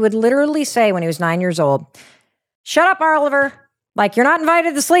 And he would literally say when he was 9 years old, shut up, Oliver. Like, you're not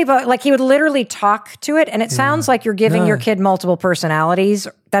invited to sleep. Like, he would literally talk to it. And it sounds like you're giving your kid multiple personalities.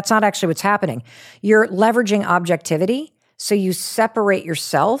 That's not actually what's happening. You're leveraging objectivity. So you separate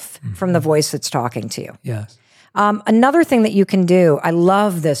yourself from the voice that's talking to you. Yes. Another thing that you can do, I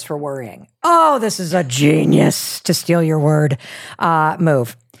love this for worrying. Oh, this is a genius, to steal your word,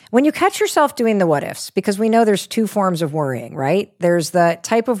 move. When you catch yourself doing the what ifs, because we know there's two forms of worrying, right? There's the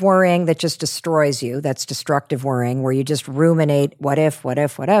type of worrying that just destroys you. That's destructive worrying, where you just ruminate, what if, what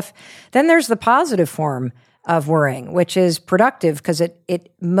if, what if. Then there's the positive form of worrying, which is productive because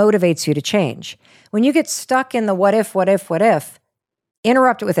it motivates you to change. When you get stuck in the what if, what if, what if,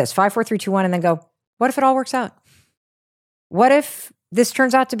 interrupt it with this, 5, 4, 3, 2, 1, and then go, what if it all works out? What if this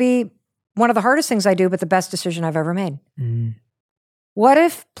turns out to be one of the hardest things I do, but the best decision I've ever made? What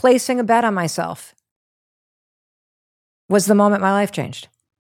if placing a bet on myself was the moment my life changed?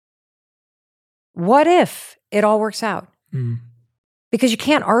 What if it all works out? Because you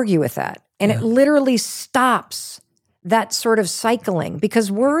can't argue with that. And it literally stops that sort of cycling because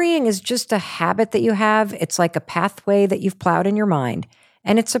worrying is just a habit that you have. It's like a pathway that you've plowed in your mind,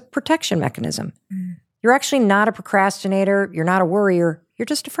 and it's a protection mechanism. You're actually not a procrastinator. You're not a worrier. You're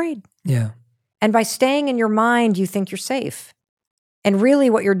just afraid. Yeah. And by staying in your mind, you think you're safe. And really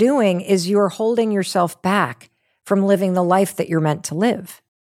what you're doing is you're holding yourself back from living the life that you're meant to live.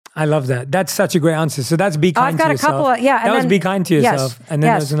 I love that. That's such a great answer. So that's be kind to yourself. I've got a couple of, that was be kind to yourself. Yes, and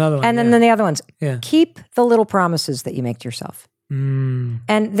then there's another one. And then the other ones. Keep the little promises that you make to yourself.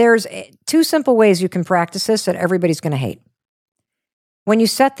 And there's two simple ways you can practice this that everybody's going to hate. When you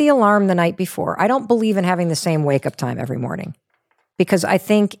set the alarm the night before, I don't believe in having the same wake-up time every morning. Because I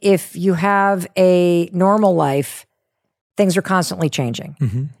think if you have a normal life, things are constantly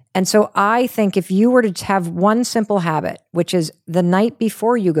changing. And so I think if you were to have one simple habit, which is the night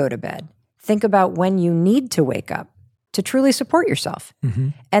before you go to bed, think about when you need to wake up to truly support yourself.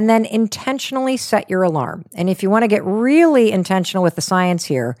 And then intentionally set your alarm. And if you want to get really intentional with the science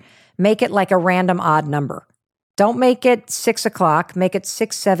here, make it like a random odd number. Don't make it 6 o'clock, make it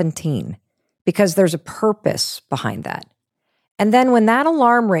 6:17, because there's a purpose behind that. And then when that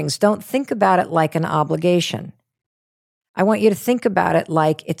alarm rings, don't think about it like an obligation. I want you to think about it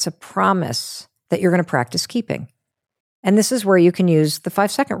like it's a promise that you're going to practice keeping. And this is where you can use the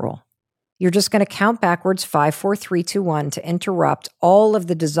 5-second rule. You're just going to count backwards 5, 4, 3, 2, 1 to interrupt all of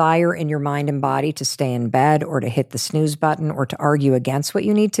the desire in your mind and body to stay in bed or to hit the snooze button or to argue against what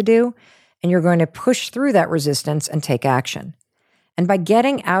you need to do. And you're going to push through that resistance and take action. And by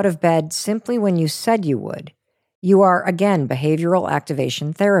getting out of bed simply when you said you would, you are, again, behavioral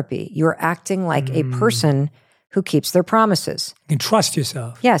activation therapy. You're acting like a person who keeps their promises. You can trust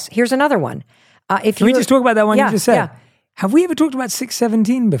yourself. Yes. Here's another one. Can we just talk about that one you just said? Yeah. Have we ever talked about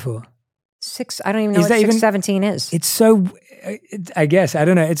 6:17 before? I don't even know what 6:17 is. It's so, I guess, I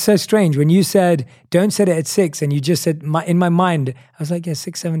don't know. It's so strange. When you said, don't set it at 6, and you just said, in my mind, I was like, yeah,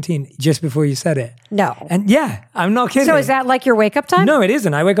 6:17, just before you said it. No. And yeah, I'm not kidding. So is that like your wake up time? No, it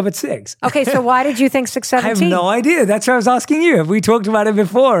isn't. I wake up at 6. Okay, so why did you think 6:17? I have no idea. That's what I was asking you. Have we talked about it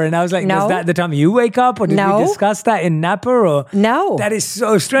before? And I was like, No. is that the time you wake up? Or did we discuss that in Napa? Or No. That is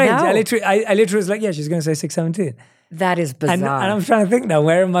so strange. No. I literally was like, yeah, she's going to say 6:17. That is bizarre. And I'm trying to think now,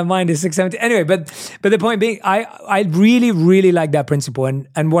 where in my mind is 6:17? Anyway, but the point being, I really, really like that principle.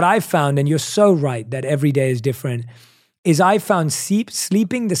 And what I found, and you're so right that every day is different, is I found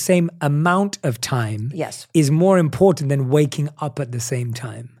sleeping the same amount of time is more important than waking up at the same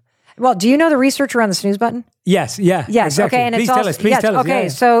time. Well, do you know the research around the snooze button? Yes, exactly. Okay, and please it's tell us. Okay,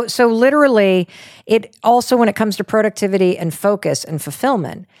 yeah. So literally, it also, when it comes to productivity and focus and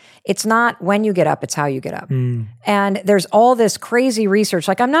fulfillment, it's not when you get up, it's how you get up. And there's all this crazy research.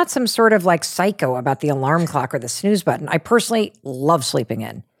 Like, I'm not some sort of like psycho about the alarm clock or the snooze button. I personally love sleeping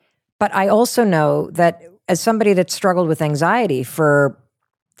in. But I also know that as somebody that struggled with anxiety for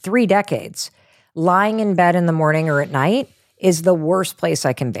 3 decades, lying in bed in the morning or at night is the worst place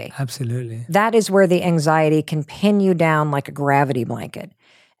I can be. Absolutely. That is where the anxiety can pin you down like a gravity blanket.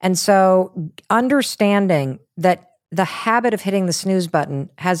 And so understanding that the habit of hitting the snooze button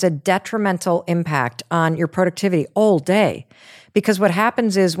has a detrimental impact on your productivity all day. Because what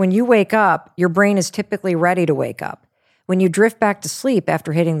happens is when you wake up, your brain is typically ready to wake up. When you drift back to sleep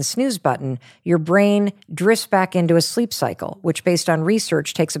after hitting the snooze button, your brain drifts back into a sleep cycle, which based on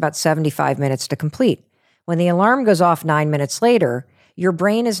research takes about 75 minutes to complete. When the alarm goes off 9 minutes later, your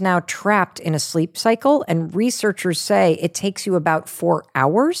brain is now trapped in a sleep cycle, and researchers say it takes you about 4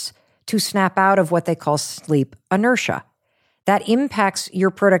 hours to snap out of what they call sleep inertia. That impacts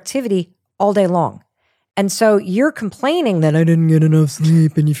your productivity all day long. And so you're complaining that I didn't get enough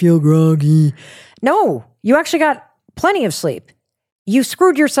sleep and you feel groggy. No, you actually got plenty of sleep. You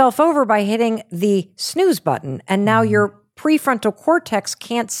screwed yourself over by hitting the snooze button, and now your prefrontal cortex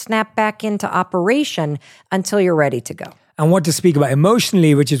can't snap back into operation until you're ready to go. And what to speak about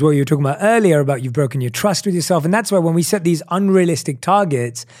emotionally, which is what you were talking about earlier, about you've broken your trust with yourself. And that's why when we set these unrealistic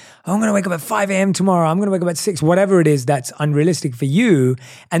targets, I'm going to wake up at 5 a.m. tomorrow, I'm going to wake up at 6, whatever it is that's unrealistic for you.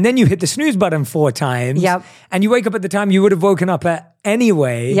 And then you hit the snooze button 4 times. And you wake up at the time you would have woken up at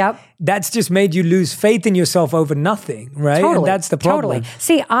anyway. That's just made you lose faith in yourself over nothing, right? Totally. And that's the problem.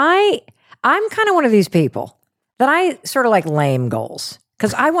 See, I'm kind of one of these people that I sort of like lame goals.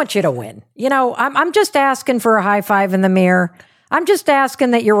 Because I want you to win. You know, I'm just asking for a high five in the mirror. I'm just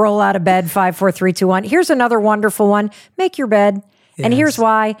asking that you roll out of bed 5, 4, 3, 2, 1. Here's another wonderful one. Make your bed. Yes. And here's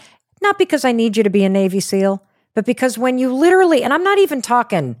why. Not because I need you to be a Navy SEAL, but because when you literally, and I'm not even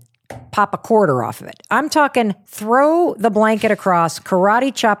talking pop a quarter off of it. I'm talking throw the blanket across,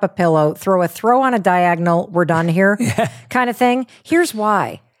 karate chop a pillow, throw on a diagonal, we're done here kind of thing. Here's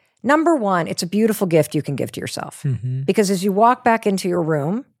why. Number one, it's a beautiful gift you can give to yourself. Because as you walk back into your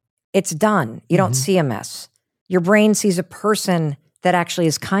room, it's done. You don't see a mess. Your brain sees a person that actually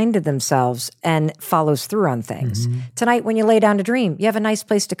is kind to themselves and follows through on things. Tonight, when you lay down to dream, you have a nice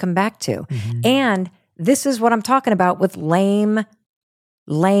place to come back to. And this is what I'm talking about with lame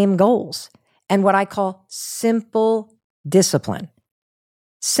goals and what I call simple discipline.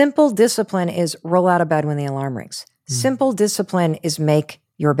 Simple discipline is roll out of bed when the alarm rings. Simple discipline is make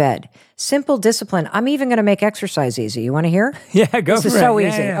your bed. Simple discipline. I'm even going to make exercise easy. You want to hear? Yeah, go for it. This is so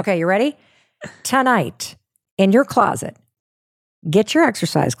easy. Yeah. Okay, you ready? Tonight, in your closet, get your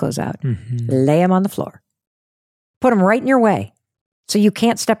exercise clothes out, lay them on the floor, put them right in your way so you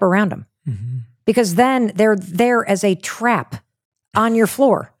can't step around them. Because then they're there as a trap on your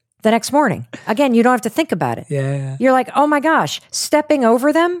floor the next morning. Again, you don't have to think about it. You're like, oh my gosh, stepping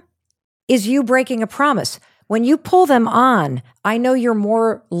over them is you breaking a promise. When you pull them on, I know you're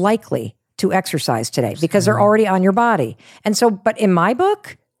more likely to exercise today because they're already on your body. And so, but in my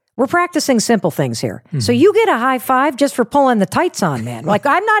book, we're practicing simple things here. So you get a high five just for pulling the tights on, man. Like,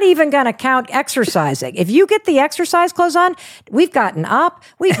 I'm not even going to count exercising. If you get the exercise clothes on, we've gotten up,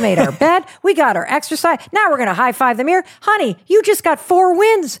 we've made our bed, we got our exercise. Now we're going to high five the mirror. Honey, you just got 4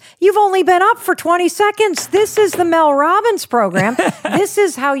 wins. You've only been up for 20 seconds. This is the Mel Robbins program. This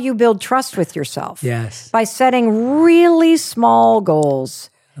is how you build trust with yourself. Yes. By setting really small goals.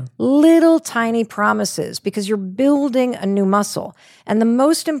 Little tiny promises, because you're building a new muscle. And the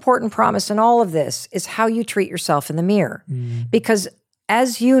most important promise in all of this is how you treat yourself in the mirror. Because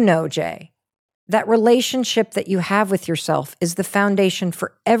as you know, Jay, that relationship that you have with yourself is the foundation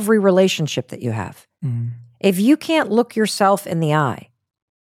for every relationship that you have. If you can't look yourself in the eye,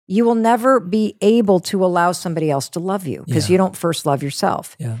 you will never be able to allow somebody else to love you because you don't first love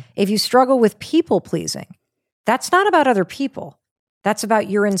yourself. If you struggle with people pleasing, that's not about other people. That's about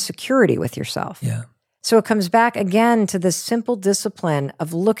your insecurity with yourself. So it comes back again to this simple discipline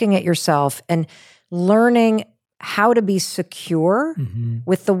of looking at yourself and learning how to be secure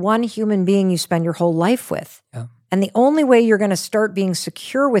with the one human being you spend your whole life with. And the only way you're going to start being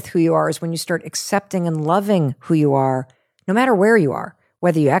secure with who you are is when you start accepting and loving who you are, no matter where you are,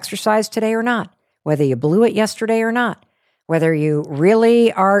 whether you exercise today or not, whether you blew it yesterday or not, whether you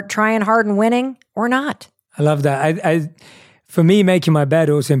really are trying hard and winning or not. I love that. For me, making my bed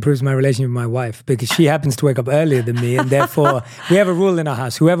also improves my relationship with my wife because she happens to wake up earlier than me. And therefore, we have a rule in our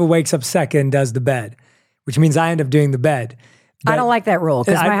house. Whoever wakes up second does the bed, which means I end up doing the bed. But I don't like that rule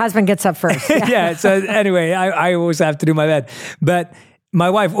because my husband gets up first. So anyway, I also have to do my bed. But my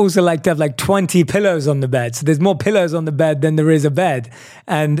wife also likes to have like 20 pillows on the bed. So there's more pillows on the bed than there is a bed.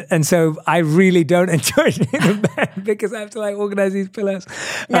 And so I really don't enjoy doing the bed because I have to like organize these pillows.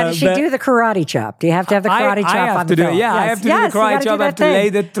 Now, does she do the karate chop? Do you have to have the karate chop on the pillow? I have to do the karate chop. I have to lay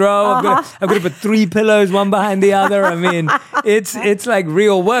the throw. I've got to put 3 pillows, one behind the other. I mean, it's like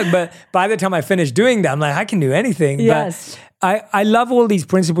real work. But by the time I finish doing that, I'm like, I can do anything. Yes. But I love all these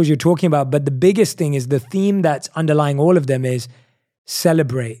principles you're talking about. But the biggest thing is the theme that's underlying all of them is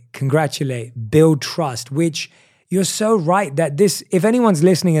celebrate, congratulate, build trust, which you're so right that this, if anyone's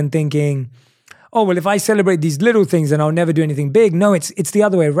listening and thinking, oh, well, if I celebrate these little things, then I'll never do anything big. No, it's the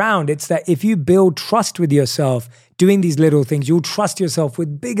other way around. It's that if you build trust with yourself, doing these little things, you'll trust yourself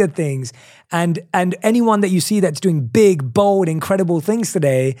with bigger things. And anyone that you see that's doing big, bold, incredible things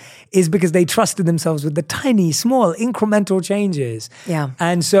today is because they trusted themselves with the tiny, small, incremental changes.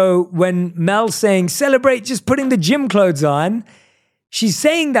 And so when Mel's saying, celebrate just putting the gym clothes on, she's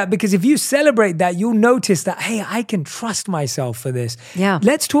saying that because if you celebrate that, you'll notice that, hey, I can trust myself for this.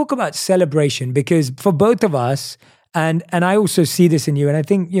 Let's talk about celebration because for both of us, and I also see this in you, and I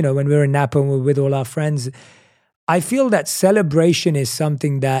think, when we're in Napa and we're with all our friends, I feel that celebration is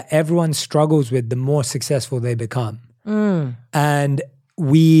something that everyone struggles with the more successful they become. And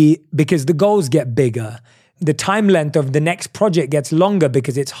because the goals get bigger, the time length of the next project gets longer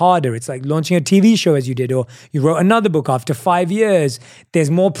because it's harder. It's like launching a TV show as you did, or you wrote another book after 5 years.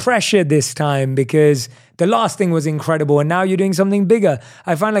 There's more pressure this time because the last thing was incredible and now you're doing something bigger.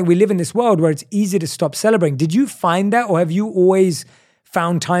 I find like we live in this world where it's easy to stop celebrating. Did you find that, or have you always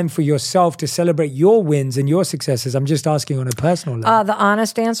found time for yourself to celebrate your wins and your successes? I'm just asking on a personal level. The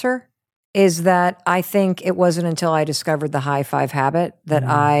honest answer is that I think it wasn't until I discovered the high five habit that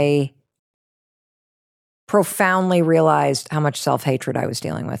I profoundly realized how much self-hatred I was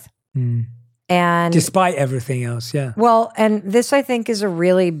dealing with. And despite everything else, Well, and this I think is a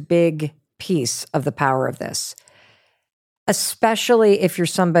really big piece of the power of this, especially if you're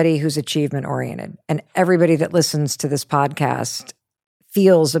somebody who's achievement oriented. And everybody that listens to this podcast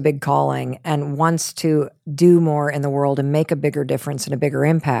feels a big calling and wants to do more in the world and make a bigger difference and a bigger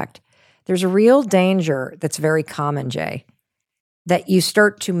impact. There's a real danger that's very common, Jay, that you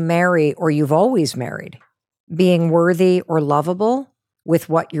start to marry, or you've always married, being worthy or lovable with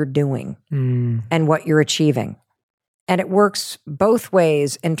what you're doing and what you're achieving. And it works both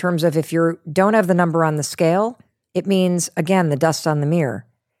ways in terms of if you don't have the number on the scale, it means, again, the dust on the mirror.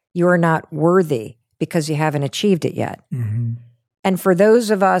 You are not worthy because you haven't achieved it yet. And for those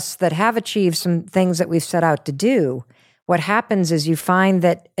of us that have achieved some things that we've set out to do, what happens is you find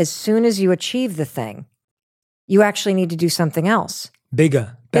that as soon as you achieve the thing, you actually need to do something else.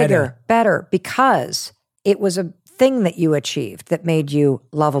 Bigger, better, because it was a thing that you achieved that made you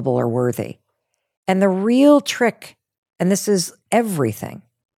lovable or worthy. And the real trick, and this is everything,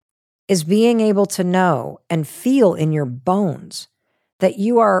 is being able to know and feel in your bones that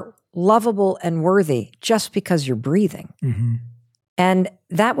you are lovable and worthy just because you're breathing. And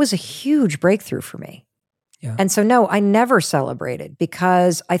that was a huge breakthrough for me. Yeah. And so, no, I never celebrated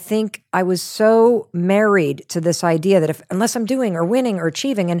because I think I was so married to this idea that unless I'm doing or winning or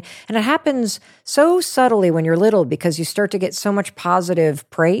achieving, and it happens so subtly when you're little because you start to get so much positive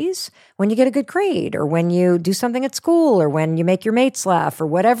praise when you get a good grade or when you do something at school or when you make your mates laugh or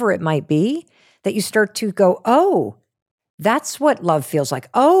whatever it might be, that you start to go, oh, that's what love feels like.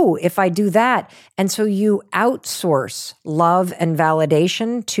 Oh, if I do that. And so you outsource love and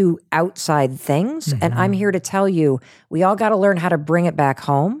validation to outside things. Mm-hmm. And I'm here to tell you, we all got to learn how to bring it back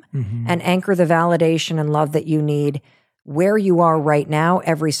home and anchor the validation and love that you need where you are right now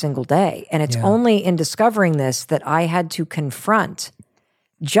every single day. And it's only in discovering this that I had to confront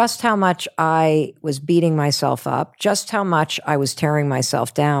just how much I was beating myself up, just how much I was tearing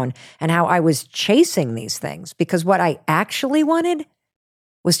myself down, and how I was chasing these things. Because what I actually wanted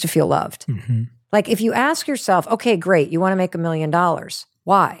was to feel loved. Mm-hmm. Like if you ask yourself, okay, great, you want to make $1 million.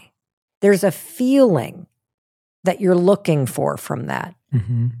 Why? There's a feeling that you're looking for from that.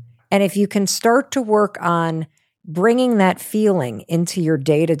 Mm-hmm. And if you can start to work on bringing that feeling into your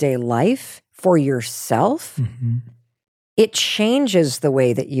day-to-day life for yourself, it changes the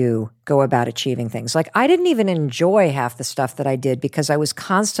way that you go about achieving things. Like I didn't even enjoy half the stuff that I did because I was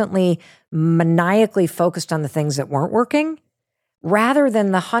constantly maniacally focused on the things that weren't working rather than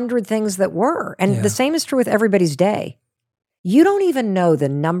the 100 things that were. And the same is true with everybody's day. You don't even know the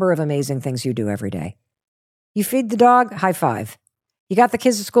number of amazing things you do every day. You feed the dog, high five. You got the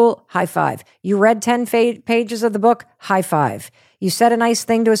kids to school, high five. You read 10 pages of the book, high five. You said a nice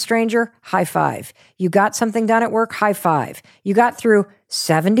thing to a stranger, high five. You got something done at work, high five. You got through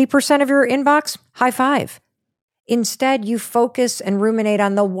 70% of your inbox, high five. Instead, you focus and ruminate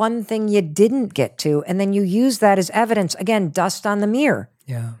on the one thing you didn't get to, and then you use that as evidence, again, dust on the mirror,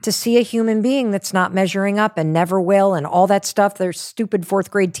 to see a human being that's not measuring up and never will, and all that stuff their stupid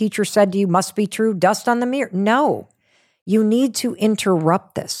fourth grade teacher said to you must be true, dust on the mirror. No, you need to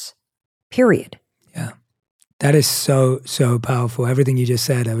interrupt this, period. Yeah. That is so, so powerful. Everything you just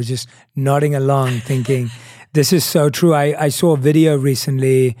said, I was just nodding along thinking, this is so true. I saw a video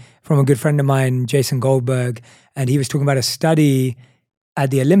recently from a good friend of mine, Jason Goldberg, and he was talking about a study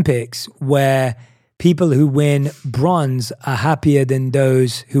at the Olympics where people who win bronze are happier than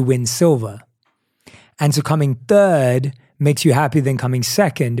those who win silver. And so coming third makes you happier than coming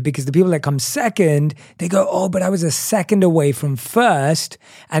second, because the people that come second, they go, oh, but I was a second away from first.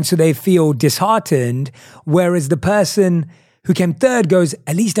 And so they feel disheartened. Whereas the person who came third goes,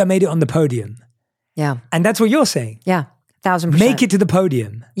 at least I made it on the podium. Yeah. And that's what you're saying. Yeah. 1,000%. Make it to the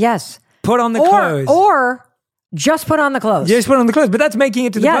podium. Yes. Put on the clothes. Or just put on the clothes. Just put on the clothes. But that's making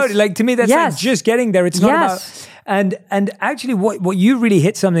it to the podium. Like to me, that's like just getting there. It's not about... And actually what you really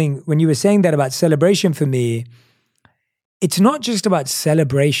hit something when you were saying that about celebration for me. It's not just about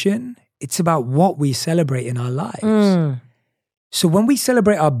celebration, it's about what we celebrate in our lives. So when we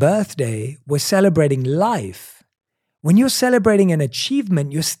celebrate our birthday, we're celebrating life. When you're celebrating an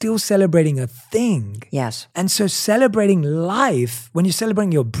achievement, you're still celebrating a thing. Yes. And so celebrating life, when you're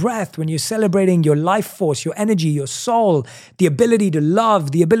celebrating your breath, when you're celebrating your life force, your energy, your soul, the ability to love,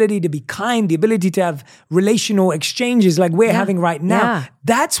 the ability to be kind, the ability to have relational exchanges like we're having right now,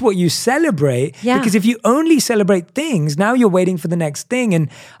 that's what you celebrate. Because if you only celebrate things, now you're waiting for the next thing. And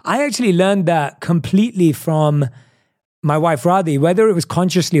I actually learned that completely from my wife, Radhi, whether it was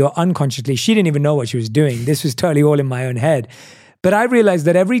consciously or unconsciously. She didn't even know what she was doing. This was totally all in my own head. But I realized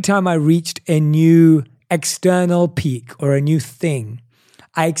that every time I reached a new external peak or a new thing,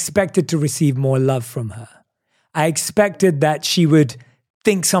 I expected to receive more love from her. I expected that she would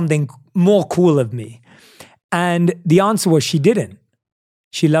think something more cool of me. And the answer was she didn't.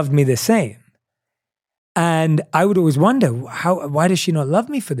 She loved me the same. And I would always wonder, why does she not love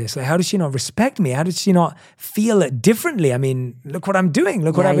me for this? Like, how does she not respect me? How does she not feel it differently? I mean, look what I'm doing.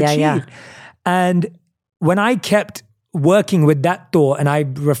 Look what I've achieved. And when I kept working with that thought, and I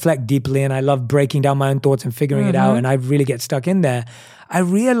reflect deeply, and I love breaking down my own thoughts and figuring it out, and I really get stuck in there, I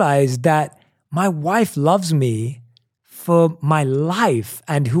realized that my wife loves me for my life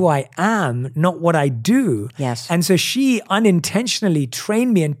and who I am, not what I do. Yes. And so she unintentionally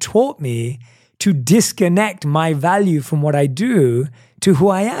trained me and taught me to disconnect my value from what I do to who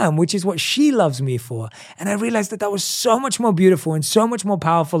I am, which is what she loves me for. And I realized that that was so much more beautiful and so much more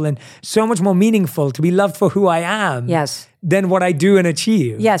powerful and so much more meaningful to be loved for who I am than what I do and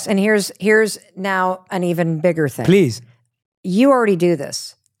achieve. Yes, and here's now an even bigger thing. Please. You already do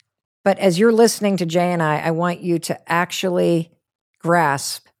this, but as you're listening to Jay and I want you to actually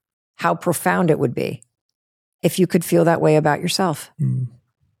grasp how profound it would be if you could feel that way about yourself.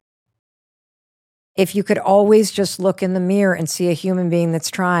 if you could always just look in the mirror and see a human being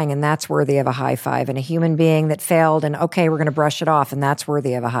that's trying and that's worthy of a high five, and a human being that failed and okay, we're going to brush it off and that's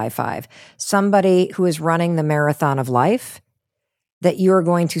worthy of a high five. Somebody who is running the marathon of life that you are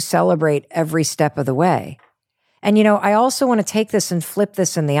going to celebrate every step of the way. And, I also want to take this and flip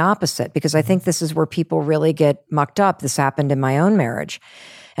this in the opposite, because I think this is where people really get mucked up. This happened in my own marriage.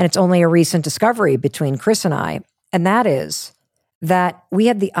 And it's only a recent discovery between Chris and I. And that is that we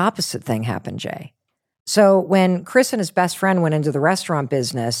had the opposite thing happen, Jay. So when Chris and his best friend went into the restaurant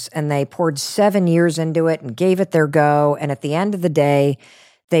business and they poured 7 years into it and gave it their go, and at the end of the day,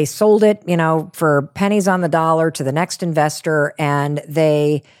 they sold it, for pennies on the dollar to the next investor, and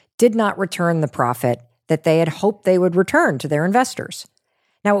they did not return the profit that they had hoped they would return to their investors.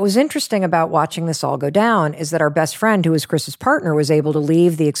 Now, what was interesting about watching this all go down is that our best friend, who was Chris's partner, was able to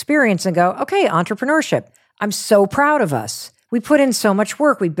leave the experience and go, okay, entrepreneurship. I'm so proud of us. We put in so much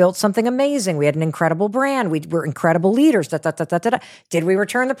work. We built something amazing. We had an incredible brand. We were incredible leaders. Did we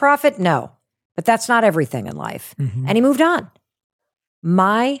return the profit? No. But that's not everything in life. Mm-hmm. And he moved on.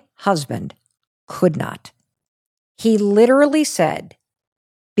 My husband could not. He literally said,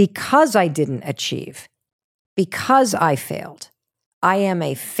 because I didn't achieve, because I failed, I am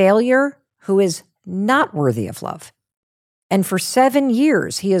a failure who is not worthy of love. And for 7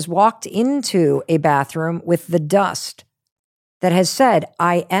 years, he has walked into a bathroom with the dust that has said,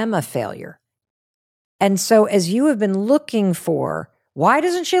 I am a failure. And so as you have been looking for, why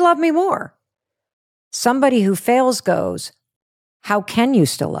doesn't she love me more? Somebody who fails goes, how can you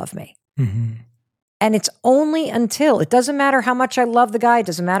still love me? Mm-hmm. And it's only until, it doesn't matter how much I love the guy, it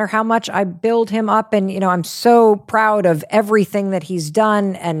doesn't matter how much I build him up, and I'm so proud of everything that he's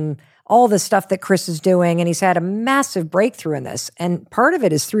done and all the stuff that Chris is doing, and he's had a massive breakthrough in this. And part of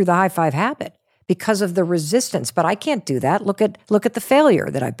it is through the high five habit because of the resistance. But I can't do that. Look at the failure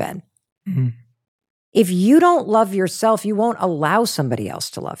that I've been. Mm-hmm. If you don't love yourself, you won't allow somebody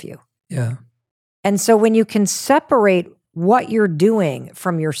else to love you. Yeah. And so when you can separate what you're doing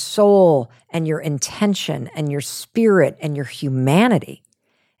from your soul and your intention and your spirit and your humanity,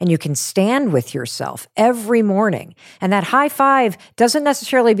 and you can stand with yourself every morning, and that high five doesn't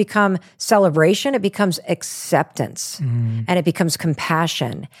necessarily become celebration, it becomes acceptance, and it becomes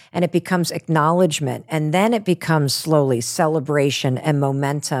compassion, and it becomes acknowledgement, and then it becomes slowly celebration and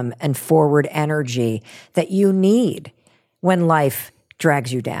momentum and forward energy that you need when life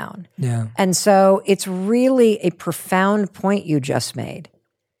drags you down. Yeah. And so it's really a profound point you just made,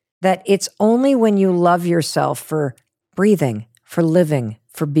 that it's only when you love yourself for breathing, for living,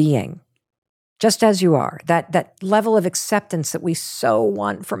 for being, just as you are, that level of acceptance that we so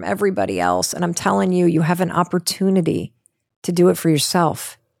want from everybody else. And I'm telling you, you have an opportunity to do it for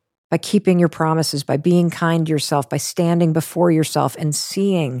yourself by keeping your promises, by being kind to yourself, by standing before yourself and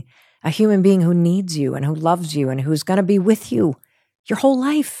seeing a human being who needs you and who loves you and who's going to be with you your whole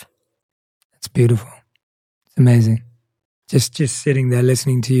life. It's beautiful. It's amazing. Just sitting there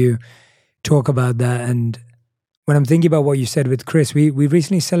listening to you talk about that. And when I'm thinking about what you said with Chris, we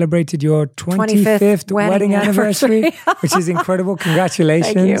recently celebrated your 25th wedding anniversary, which is incredible.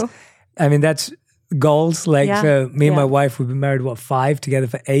 Congratulations. Thank you. I mean, that's goals. So me and my wife, we've been married, 5, together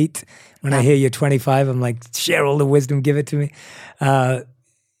for 8. When I hear you're 25, I'm like, share all the wisdom, give it to me.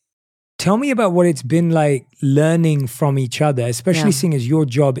 Tell me about what it's been like learning from each other, especially seeing as your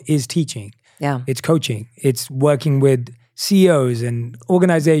job is teaching. Yeah. It's coaching. It's working with CEOs and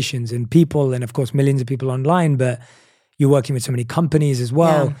organizations and people, and of course, millions of people online, but you're working with so many companies as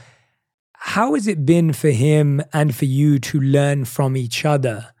well. Yeah. How has it been for him and for you to learn from each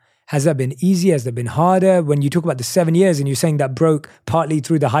other? Has that been easy? Has that been harder? When you talk about the 7 years and you're saying that broke partly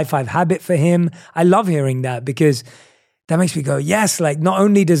through the high five habit for him, I love hearing that, because that makes me go, yes, like not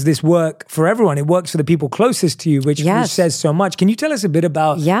only does this work for everyone, it works for the people closest to you, which says so much. Can you tell us a bit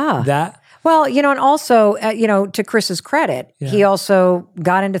about that? Well, and also, to Chris's credit, he also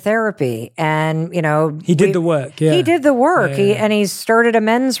got into therapy and, he did the work. Yeah. He did the work. Yeah. And he's started a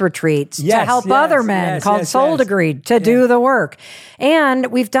men's retreat to help other men called Soul Degree to do the work.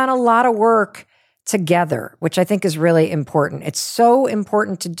 And we've done a lot of work together, which I think is really important. It's so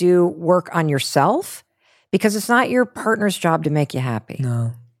important to do work on yourself, because it's not your partner's job to make you happy.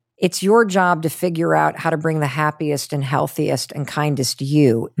 No. It's your job to figure out how to bring the happiest and healthiest and kindest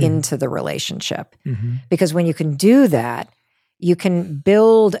you into the relationship. Mm-hmm. Because when you can do that, you can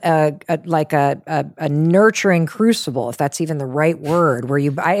build a nurturing crucible, if that's even the right word, where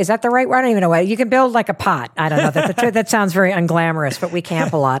is that the right word? I don't even know. You can build like a pot. I don't know. That sounds very unglamorous, but we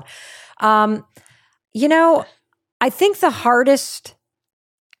camp a lot. I think the hardest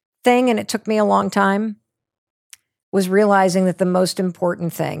thing, and it took me a long time, was realizing that the most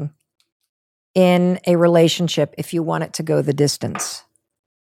important thing in a relationship, if you want it to go the distance,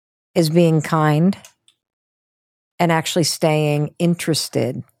 is being kind and actually staying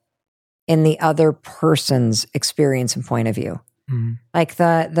interested in the other person's experience and point of view. Mm. Like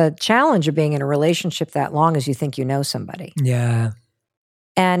the challenge of being in a relationship that long is you think you know somebody. Yeah.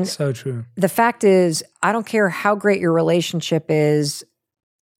 And so true. The fact is, I don't care how great your relationship is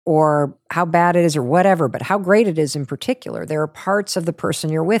or how bad it is or whatever, but how great it is in particular. There are parts of the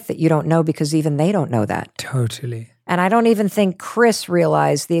person you're with that you don't know because even they don't know that. Totally. And I don't even think Chris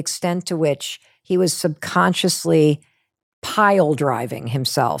realized the extent to which he was subconsciously pile driving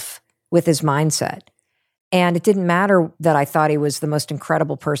himself with his mindset. And it didn't matter that I thought he was the most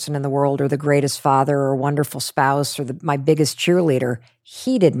incredible person in the world or the greatest father or wonderful spouse or my biggest cheerleader.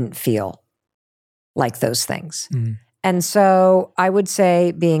 He didn't feel like those things. Mm. And so I would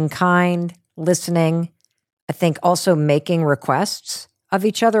say being kind, listening, I think also making requests of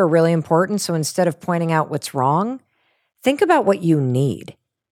each other are really important. So instead of pointing out what's wrong, think about what you need.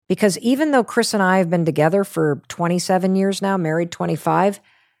 Because even though Chris and I have been together for 27 years now, married 25,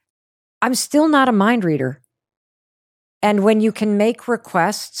 I'm still not a mind reader. And when you can make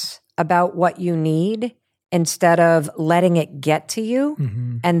requests about what you need instead of letting it get to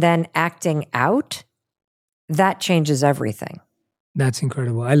you and then acting out, that changes everything. That's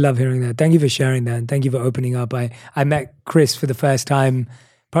incredible. I love hearing that. Thank you for sharing that. And thank you for opening up. I met Chris for the first time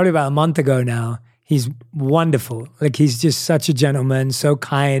probably about a month ago now. He's wonderful. Like, he's just such a gentleman, so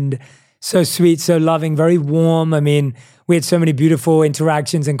kind, so sweet, so loving, very warm. I mean, we had so many beautiful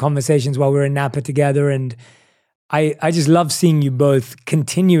interactions and conversations while we were in Napa together. And I just love seeing you both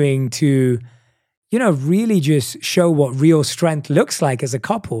continuing to, you know, really just show what real strength looks like as a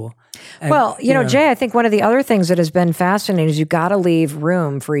couple. And, well, you know, Jay, I think one of the other things that has been fascinating is you got to leave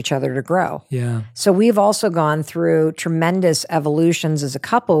room for each other to grow. Yeah. So we've also gone through tremendous evolutions as a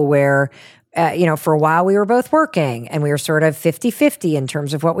couple where, you know, for a while we were both working and we were sort of 50-50 in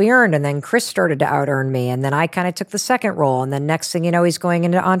terms of what we earned. And then Chris started to out-earn me. And then I kind of took the second role. And then next thing you know, he's going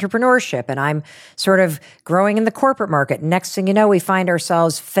into entrepreneurship and I'm sort of growing in the corporate market. Next thing you know, we find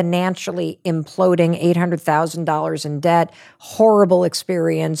ourselves financially imploding, $800,000 in debt, horrible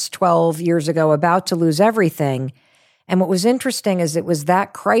experience 12 years ago, about to lose everything. And what was interesting is it was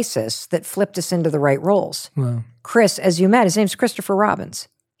that crisis that flipped us into the right roles. Wow. Chris, as you met, his name's Christopher Robbins.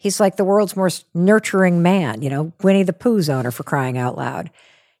 He's like the world's most nurturing man, you know, Winnie the Pooh's owner, for crying out loud.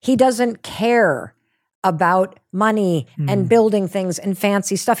 He doesn't care about money and building things and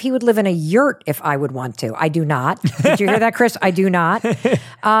fancy stuff. He would live in a yurt if I would want to. I do not. Did you hear that, Chris? I do not.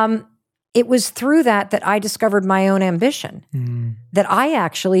 It was through that I discovered my own ambition, that I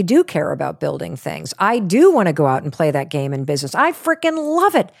actually do care about building things. I do want to go out and play that game in business. I freaking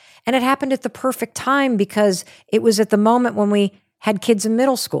love it. And it happened at the perfect time because it was at the moment when we had kids in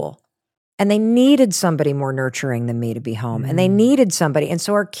middle school and they needed somebody more nurturing than me to be home. And they needed somebody. And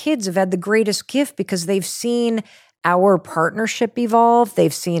so our kids have had the greatest gift because they've seen our partnership evolve.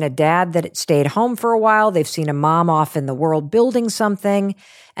 They've seen a dad that stayed home for a while. They've seen a mom off in the world building something.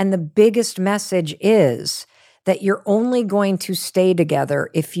 And the biggest message is that you're only going to stay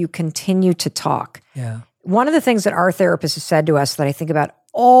together if you continue to talk. Yeah. One of the things that our therapist has said to us that I think about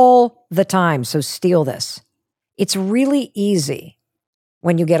all the time, so steal this. It's really easy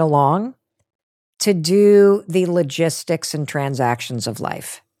when you get along to do the logistics and transactions of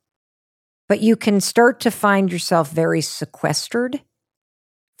life. But you can start to find yourself very sequestered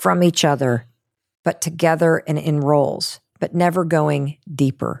from each other, but together and in roles, but never going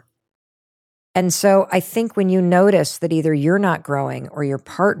deeper. And so I think when you notice that either you're not growing or your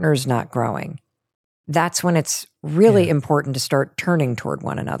partner's not growing, that's when it's really important to start turning toward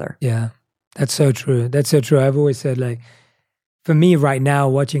one another. Yeah. That's so true. That's so true. I've always said, like, for me right now,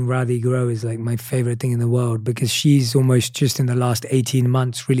 watching Radhi grow is like my favorite thing in the world because she's almost just in the last 18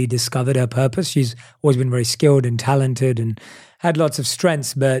 months really discovered her purpose. She's always been very skilled and talented and had lots of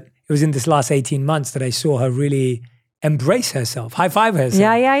strengths, but it was in this last 18 months that I saw her really embrace herself, high five herself.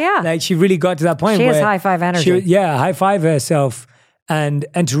 Yeah. Like, she really got to that point where she has high five energy. High five herself. And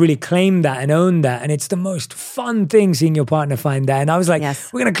to really claim that and own that. And it's the most fun thing seeing your partner find that. And I was like,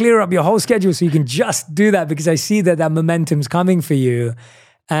 We're going to clear up your whole schedule so you can just do that because I see that momentum's coming for you.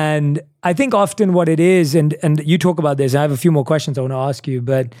 And I think often what it is, and you talk about this, I have a few more questions I want to ask you,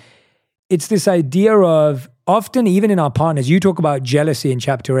 but it's this idea of often even in our partners, you talk about jealousy in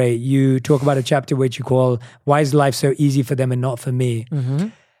chapter 8. You talk about a chapter which you call, Why is life so easy for them and not for me? Mm-hmm.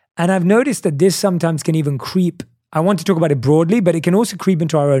 And I've noticed that this sometimes can even creep. I want to talk about it broadly, but it can also creep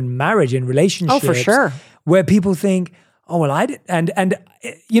into our own marriage and relationships. Oh, for sure. Where people think, oh, well, I did. And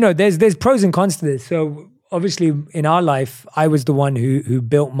you know, there's pros and cons to this. So obviously in our life, I was the one who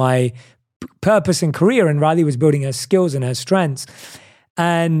built my purpose and career, and Riley was building her skills and her strengths.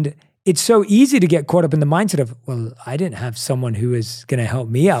 And it's so easy to get caught up in the mindset of, well, I didn't have someone who was going to help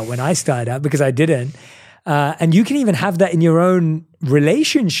me out when I started out because I didn't. And you can even have that in your own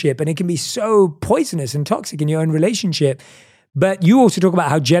relationship, and it can be so poisonous and toxic in your own relationship. But you also talk about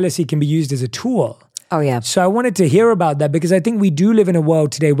how jealousy can be used as a tool. Oh, yeah. So I wanted to hear about that because I think we do live in a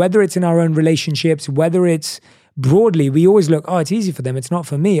world today, whether it's in our own relationships, whether it's broadly, we always look, oh, it's easy for them. It's not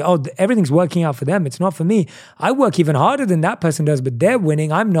for me. Oh, everything's working out for them. It's not for me. I work even harder than that person does, but they're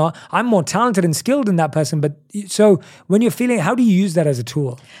winning. I'm not. I'm more talented and skilled than that person. But so when you're feeling, how do you use that as a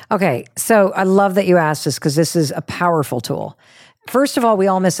tool? Okay. So I love that you asked this because this is a powerful tool. First of all, we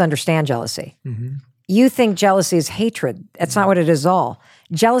all misunderstand jealousy. Mm-hmm. You think jealousy is hatred. That's not what it is at all.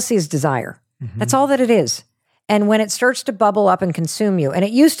 Jealousy is desire. Mm-hmm. That's all that it is. And when it starts to bubble up and consume you, and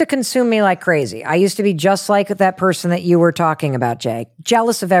it used to consume me like crazy. I used to be just like that person that you were talking about, Jay.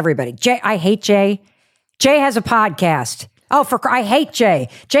 Jealous of everybody. Jay, I hate Jay. Jay has a podcast. Oh, I hate Jay.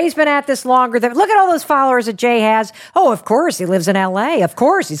 Jay's been at this longer than, look at all those followers that Jay has. Oh, of course, he lives in LA. Of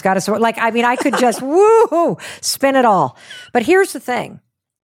course, he's got a, I could just, woo, spin it all. But here's the thing.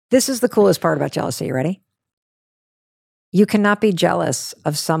 This is the coolest part about jealousy. You ready? You cannot be jealous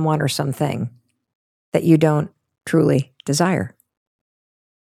of someone or something that you don't truly desire.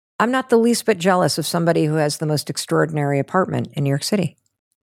 I'm not the least bit jealous of somebody who has the most extraordinary apartment in New York City.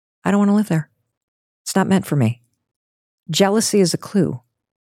 I don't want to live there. It's not meant for me. Jealousy is a clue.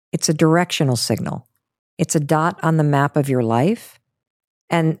 It's a directional signal. It's a dot on the map of your life,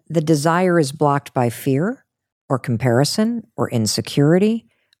 and the desire is blocked by fear or comparison or insecurity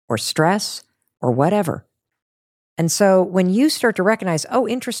or stress or whatever. And so when you start to recognize, oh,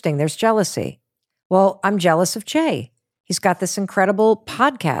 interesting, there's jealousy. Well, I'm jealous of Jay. He's got this incredible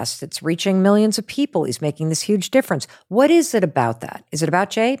podcast that's reaching millions of people. He's making this huge difference. What is it about that? Is it about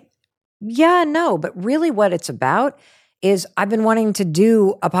Jay? Yeah, no. But really what it's about is I've been wanting to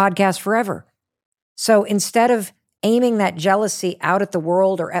do a podcast forever. So instead of aiming that jealousy out at the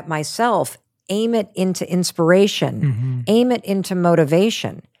world or at myself, aim it into inspiration, aim it into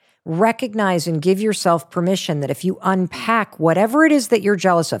motivation. Recognize and give yourself permission that if you unpack whatever it is that you're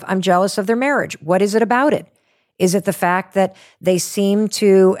jealous of, I'm jealous of their marriage. What is it about it? Is it the fact that they seem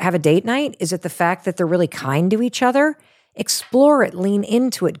to have a date night? Is it the fact that they're really kind to each other? Explore it, lean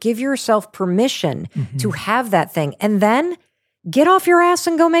into it, give yourself permission to have that thing, and then get off your ass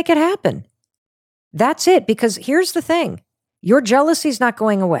and go make it happen. That's it, because here's the thing. Your jealousy is not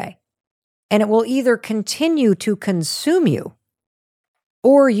going away, and it will either continue to consume you,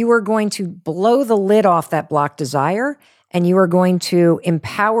 or you are going to blow the lid off that blocked desire, and you are going to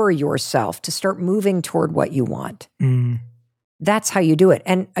empower yourself to start moving toward what you want. That's how you do it.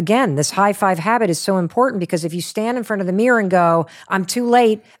 And again, this high five habit is so important because if you stand in front of the mirror and go, I'm too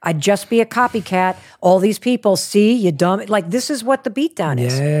late, I'd just be a copycat, all these people, see, you dumb, like this is what the beatdown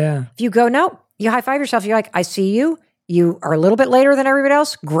is. Yeah. If you go, no, you high five yourself, you're like, I see you, you are a little bit later than everybody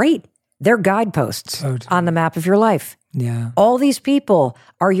else, great. They're guideposts on the map of your life. Yeah. All these people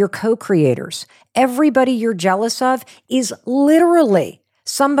are your co-creators. Everybody you're jealous of is literally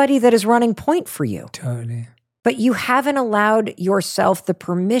somebody that is running point for you. Totally. But you haven't allowed yourself the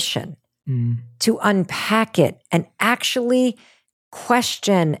permission to unpack it and actually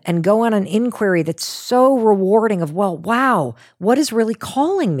question and go on an inquiry that's so rewarding of, well, wow, what is really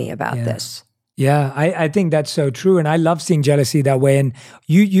calling me about this? Yeah, I think that's so true. And I love seeing jealousy that way. And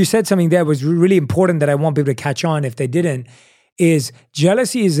you said something there was really important that I want people to catch on if they didn't, is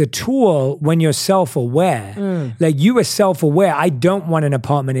jealousy is a tool when you're self-aware. Like you are self-aware. I don't want an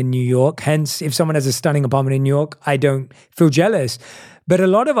apartment in New York. Hence, if someone has a stunning apartment in New York, I don't feel jealous. But a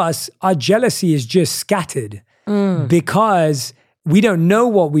lot of us, our jealousy is just scattered because we don't know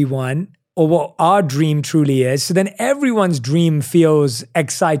what we want or what our dream truly is. So then everyone's dream feels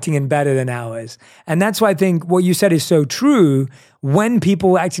exciting and better than ours. And that's why I think what you said is so true when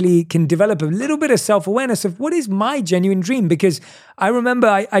people actually can develop a little bit of self-awareness of what is my genuine dream. Because I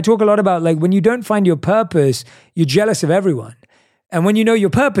remember I talk a lot about like when you don't find your purpose, you're jealous of everyone. And when you know your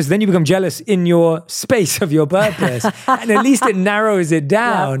purpose, then you become jealous in your space of your purpose. And at least it narrows it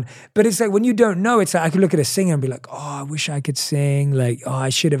down. But it's like when you don't know, it's like I could look at a singer and be like, oh, I wish I could sing. Like, oh, I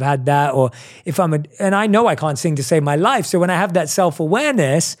should have had that. Or if and I know I can't sing to save my life. So when I have that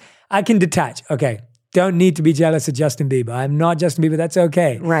self-awareness, I can detach. Okay, don't need to be jealous of Justin Bieber. I'm not Justin Bieber. That's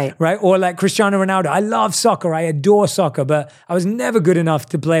okay. Right. Or like Cristiano Ronaldo. I love soccer. I adore soccer, but I was never good enough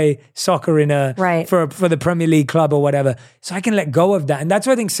to play soccer in for the Premier League club or whatever. So I can let go of that. And that's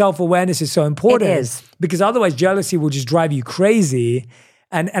why I think self-awareness is so important. It is. Because otherwise jealousy will just drive you crazy.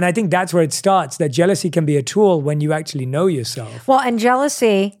 And I think that's where it starts, that jealousy can be a tool when you actually know yourself. Well, and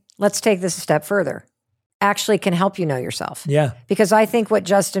jealousy, let's take this a step further, actually can help you know yourself. Yeah. Because I think what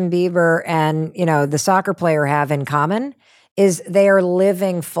Justin Bieber and, the soccer player have in common is they are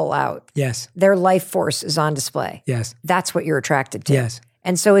living full out. Yes. Their life force is on display. Yes. That's what you're attracted to. Yes.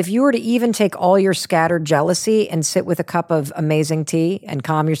 And so if you were to even take all your scattered jealousy and sit with a cup of amazing tea and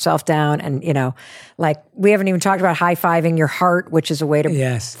calm yourself down and, like we haven't even talked about high-fiving your heart, which is a way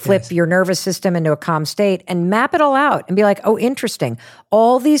to flip your nervous system into a calm state and map it all out and be like, oh, interesting.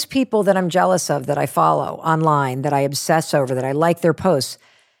 All these people that I'm jealous of, that I follow online, that I obsess over, that I like their posts,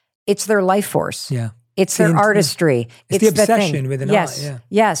 it's their life force. Yeah. It's their artistry. It's the obsession with an art. Yeah.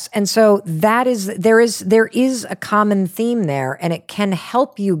 Yes. And so there is a common theme there, and it can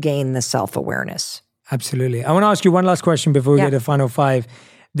help you gain the self-awareness. Absolutely. I want to ask you one last question before we get to final 5.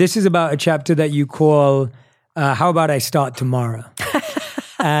 This is about a chapter that you call, How About I Start Tomorrow?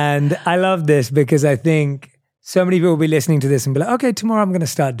 And I love this because I think so many people will be listening to this and be like, okay, tomorrow I'm going to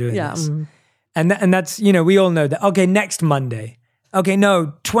start doing this. And that's, we all know that. Okay, next Monday. Okay,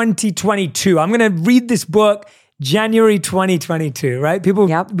 no, 2022. I'm going to read this book January 2022, right? People,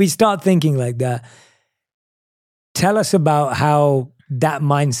 we start thinking like that. Tell us about how that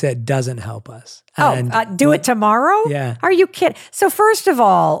mindset doesn't help us. Do it tomorrow? Yeah. Are you kidding? So first of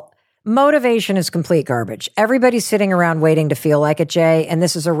all, motivation is complete garbage. Everybody's sitting around waiting to feel like it, Jay, and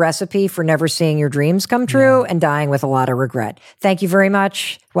this is a recipe for never seeing your dreams come true and dying with a lot of regret. Thank you very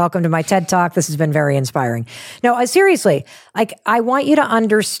much. Welcome to my TED Talk. This has been very inspiring. No, seriously, I want you to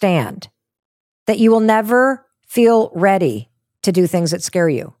understand that you will never feel ready to do things that scare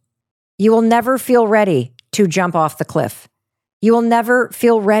you. You will never feel ready to jump off the cliff. You will never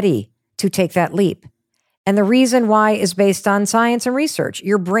feel ready to take that leap. And the reason why is based on science and research.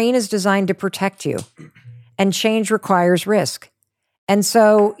 Your brain is designed to protect you, and change requires risk. And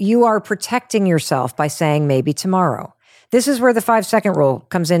so you are protecting yourself by saying maybe tomorrow. This is where the 5-second rule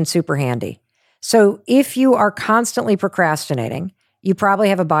comes in super handy. So if you are constantly procrastinating, you probably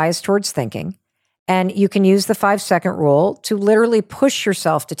have a bias towards thinking, and you can use the 5-second rule to literally push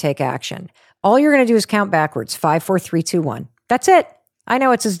yourself to take action. All you're going to do is count backwards, 5, 4, 3, 2, 1. That's it. I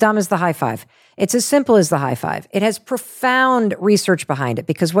know it's as dumb as the high five. It's as simple as the high five. It has profound research behind it,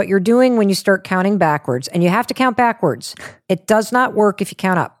 because what you're doing when you start counting backwards, and you have to count backwards, it does not work if you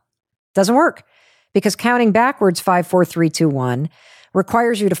count up. It doesn't work, because counting backwards, 5, 4, 3, 2, 1,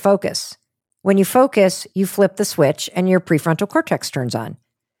 requires you to focus. When you focus, you flip the switch and your prefrontal cortex turns on.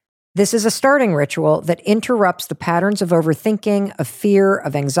 This is a starting ritual that interrupts the patterns of overthinking, of fear,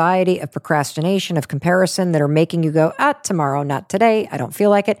 of anxiety, of procrastination, of comparison that are making you go, tomorrow, not today. I don't feel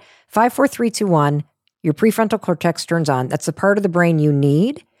like it. 5, 4, 3, 2, 1. Your prefrontal cortex turns on. That's the part of the brain you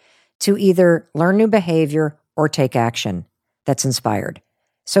need to either learn new behavior or take action that's inspired.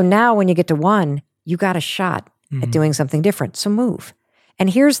 So now when you get to 1, you got a shot at doing something different. So move. And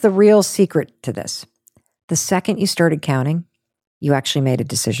here's the real secret to this. The second you started counting, you actually made a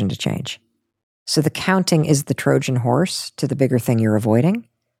decision to change. So the counting is the Trojan horse to the bigger thing you're avoiding.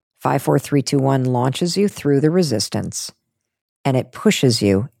 5, 4, 3, 2, 1 launches you through the resistance, and it pushes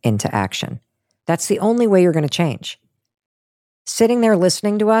you into action. That's the only way you're going to change. Sitting there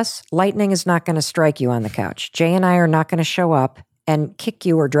listening to us, lightning is not going to strike you on the couch. Jay and I are not going to show up and kick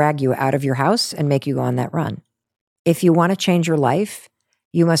you or drag you out of your house and make you go on that run. If you want to change your life,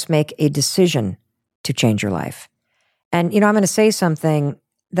 you must make a decision to change your life. And, I'm going to say something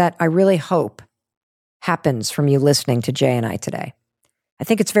that I really hope happens from you listening to Jay and I today. I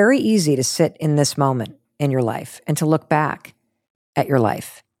think it's very easy to sit in this moment in your life and to look back at your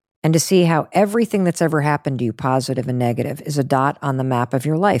life and to see how everything that's ever happened to you, positive and negative, is a dot on the map of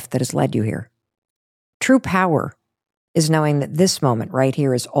your life that has led you here. True power is knowing that this moment right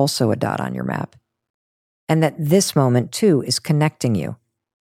here is also a dot on your map, and that this moment too is connecting you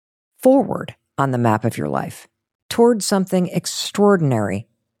forward on the map of your life towards something extraordinary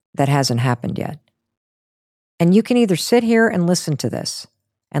that hasn't happened yet. And you can either sit here and listen to this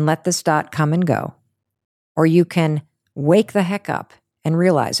and let this dot come and go, or you can wake the heck up and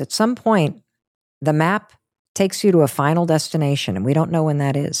realize at some point the map takes you to a final destination, and we don't know when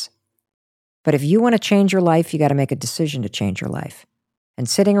that is. But if you want to change your life, you got to make a decision to change your life. And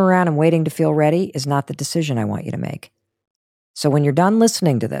sitting around and waiting to feel ready is not the decision I want you to make. So when you're done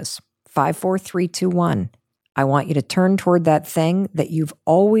listening to this, 5, 4, 3, 2, 1, I want you to turn toward that thing that you've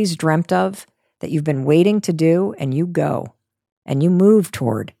always dreamt of, that you've been waiting to do, and you go. And you move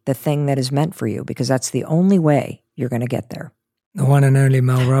toward the thing that is meant for you, because that's the only way you're going to get there. The one and only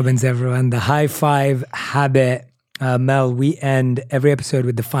Mel Robbins, everyone. The high five habit. Mel, we end every episode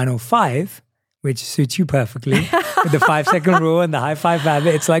with the final 5, which suits you perfectly, with the 5-second rule and the high five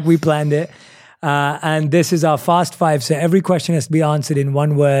habit. It's like we planned it. And this is our fast five. So every question has to be answered in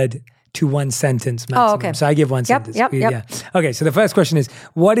one word to one sentence maximum. Oh, okay. So I give one sentence. Yep. Yeah. Okay, so the first question is,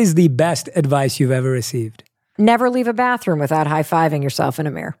 what is the best advice you've ever received? Never leave a bathroom without high-fiving yourself in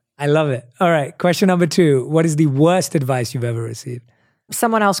a mirror. I love it. All right, question number 2. What is the worst advice you've ever received?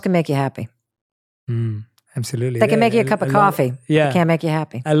 Someone else can make you happy. Absolutely. They can make you a cup of coffee. Yeah. They can't make you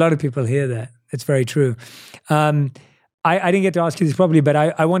happy. A lot of people hear that. It's very true. I didn't get to ask you this probably, but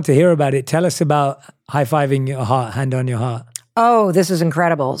I want to hear about it. Tell us about high-fiving your heart, hand on your heart. Oh, this is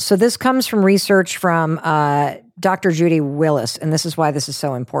incredible. So this comes from research from Dr. Judy Willis, and this is why this is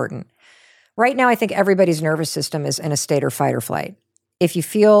so important. Right now, I think everybody's nervous system is in a state of fight or flight. If you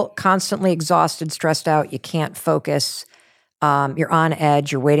feel constantly exhausted, stressed out, you can't focus, you're on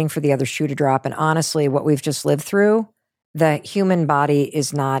edge, you're waiting for the other shoe to drop. And honestly, what we've just lived through, the human body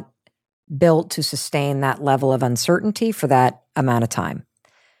is not built to sustain that level of uncertainty for that amount of time.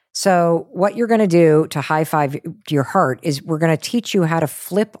 So what you're going to do to high five your heart is we're going to teach you how to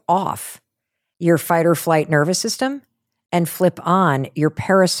flip off your fight or flight nervous system and flip on your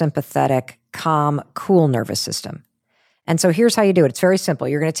parasympathetic, calm, cool nervous system. And so here's how you do it. It's very simple.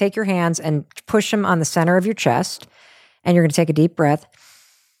 You're going to take your hands and push them on the center of your chest, and you're going to take a deep breath,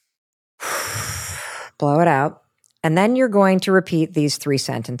 blow it out, and then you're going to repeat these 3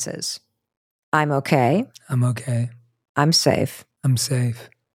 sentences. I'm okay. I'm okay. I'm safe. I'm safe.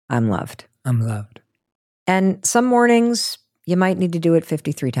 I'm loved. I'm loved. And some mornings, you might need to do it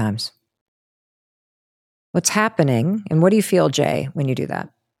 53 times. What's happening, and what do you feel, Jay, when you do that?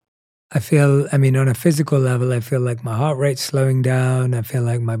 I feel, on a physical level, I feel like my heart rate's slowing down. I feel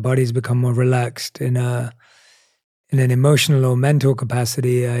like my body's become more relaxed. In an emotional or mental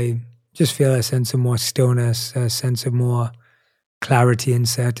capacity, I just feel a sense of more stillness, a sense of more clarity and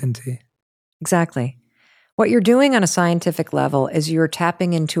certainty. Exactly. What you're doing on a scientific level is you're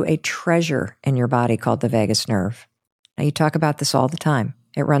tapping into a treasure in your body called the vagus nerve. Now, you talk about this all the time.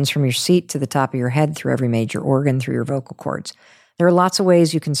 It runs from your seat to the top of your head, through every major organ, through your vocal cords. There are lots of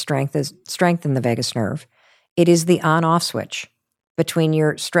ways you can strengthen the vagus nerve. It is the on-off switch between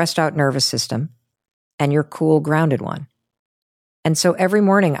your stressed out nervous system and your cool, grounded one. And so every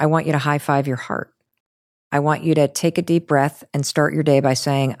morning, I want you to high five your heart. I want you to take a deep breath and start your day by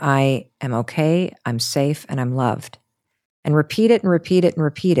saying, I am okay, I'm safe, and I'm loved. And repeat it and repeat it and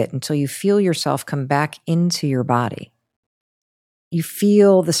repeat it until you feel yourself come back into your body. You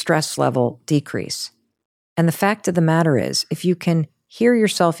feel the stress level decrease. And the fact of the matter is, if you can hear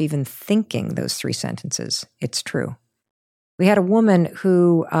yourself even thinking those 3 sentences, it's true. We had a woman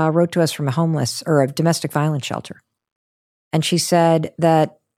who wrote to us from a domestic violence shelter. And she said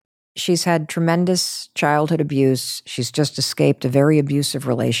that she's had tremendous childhood abuse. She's just escaped a very abusive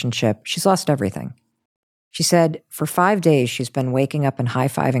relationship. She's lost everything. She said for 5 days, she's been waking up and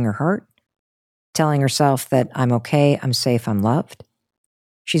high-fiving her heart, telling herself that I'm okay, I'm safe, I'm loved.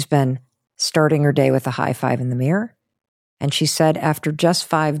 She's been starting her day with a high five in the mirror. And she said, after just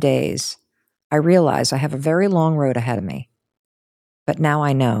 5 days, I realize I have a very long road ahead of me. But now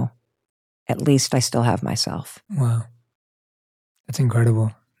I know, at least I still have myself. Wow. That's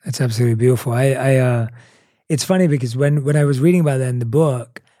incredible. That's absolutely beautiful. It's funny because when I was reading about that in the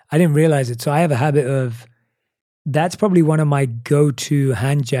book, I didn't realize it. So I have a habit of, that's probably one of my go-to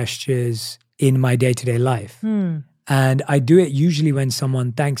hand gestures in my day-to-day life. And I do it usually when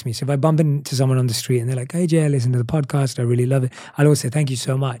someone thanks me. So if I bump into someone on the street and they're like, hey, Jay, I listen to the podcast, I really love it, I'll always say, thank you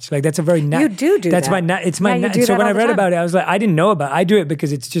so much. Like, that's a very You do that's that. So when I read about it, I was like, I didn't know about it. I do it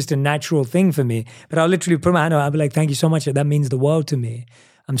because it's just a natural thing for me. But I'll literally put my hand out, I'll be like, thank you so much. That means the world to me.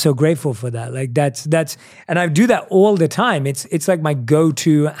 I'm so grateful for that. Like that's, and I do that all the time. It's like my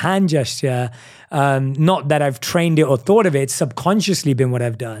go-to hand gesture. Not that I've trained it or thought of it. It's subconsciously been what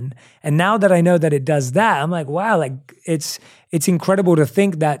I've done. And now that I know that it does that, I'm like, wow, like it's incredible to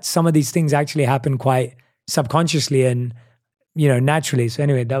think that some of these things actually happen quite subconsciously and, naturally. So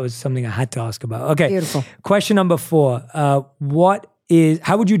anyway, that was something I had to ask about. Okay. Beautiful. Question number 4. How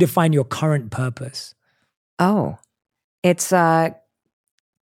would you define your current purpose? Oh, it's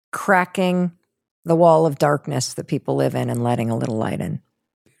cracking the wall of darkness that people live in and letting a little light in.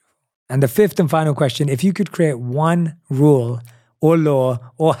 And the 5th and final question, if you could create one rule or law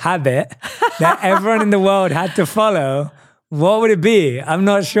or habit that everyone in the world had to follow, what would it be? I'm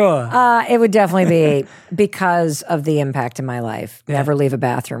not sure. It would definitely be because of the impact in my life. Yeah. Never leave a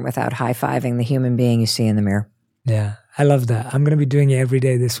bathroom without high-fiving the human being you see in the mirror. Yeah, I love that. I'm going to be doing it every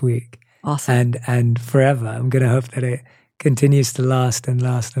day this week. Awesome. And forever. I'm going to hope that it continues to last and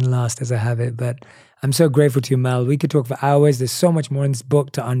last and last as a habit. But I'm so grateful to you, Mel. We could talk for hours. There's so much more in this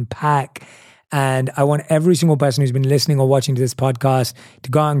book to unpack. And I want every single person who's been listening or watching to this podcast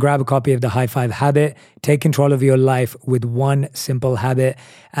to go out and grab a copy of the High Five Habit. Take control of your life with one simple habit.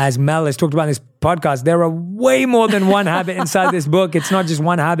 As Mel has talked about in this podcast, there are way more than one habit inside this book. It's not just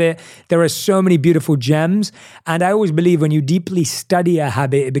one habit. There are so many beautiful gems. And I always believe when you deeply study a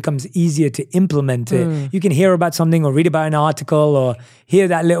habit, it becomes easier to implement it. You can hear about something or read about an article or hear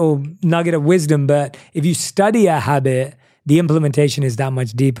that little nugget of wisdom. But if you study a habit, the implementation is that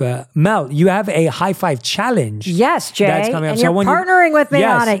much deeper. Mel, you have a High Five challenge. Yes, Jay. That's coming up. And you're partnering with me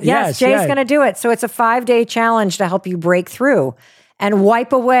on it. Yes, Jay's going to do it. So it's a 5-day challenge to help you break through and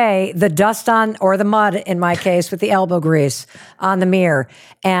wipe away the dust on, or the mud in my case, with the elbow grease on the mirror.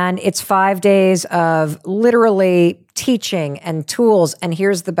 And it's 5 days of literally teaching and tools. And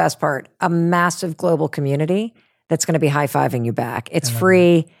here's the best part, a massive global community that's going to be high-fiving you back. It's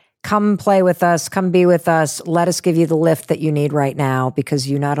free. Come play with us. Come be with us. Let us give you the lift that you need right now, because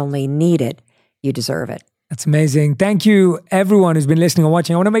you not only need it, you deserve it. That's amazing. Thank you, everyone who's been listening and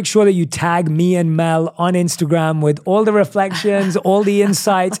watching. I want to make sure that you tag me and Mel on Instagram with all the reflections, all the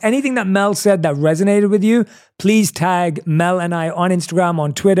insights, anything that Mel said that resonated with you. Please tag Mel and I on Instagram,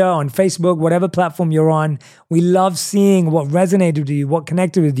 on Twitter, on Facebook, whatever platform you're on. We love seeing what resonated with you, what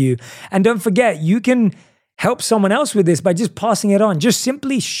connected with you. And don't forget, you can help someone else with this by just passing it on. Just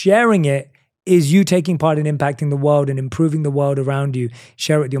simply sharing it is you taking part in impacting the world and improving the world around you.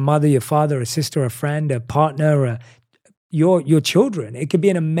 Share it with your mother, your father, a sister, a friend, a partner, your children. It could be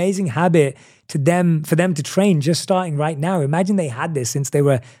an amazing habit for them to train just starting right now. Imagine they had this since they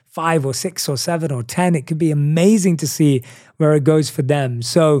were 5 or 6 or 7 or 10. It could be amazing to see where it goes for them.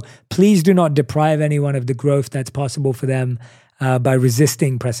 So please do not deprive anyone of the growth that's possible for them by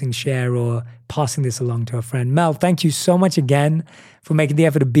resisting pressing share or passing this along to a friend. Mel, thank you so much again for making the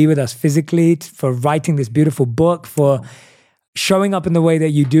effort to be with us physically, for writing this beautiful book, for showing up in the way that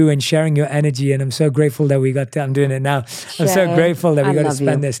you do and sharing your energy. And I'm so grateful that we got to, I'm doing it now. I'm so grateful that we got to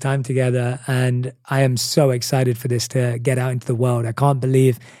spend this time together. And I am so excited for this to get out into the world. I can't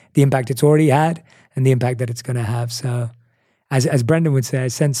believe the impact it's already had and the impact that it's going to have. So as Brendan would say, I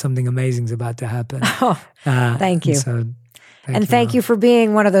sense something amazing is about to happen. Oh, thank you. So thank you for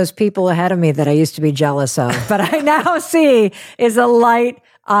being one of those people ahead of me that I used to be jealous of, but I now see is a light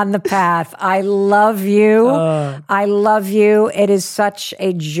on the path. I love you. I love you. It is such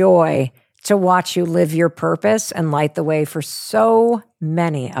a joy to watch you live your purpose and light the way for so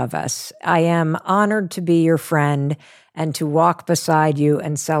many of us. I am honored to be your friend and to walk beside you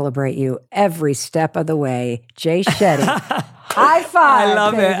and celebrate you every step of the way. Jay Shetty. High five. I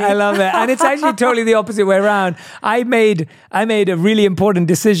love it. I love it. And it's actually totally the opposite way around. I made a really important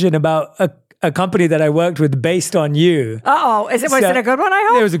decision about a company that I worked with based on you. Was it a good one, I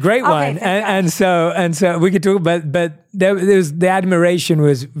hope? It was a great one. And so we could talk, but there was, the admiration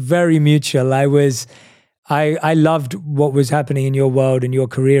was very mutual. I loved what was happening in your world and your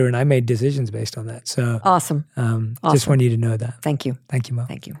career, and I made decisions based on that. So awesome. Just want you to know that. Thank you. Thank you, Mo.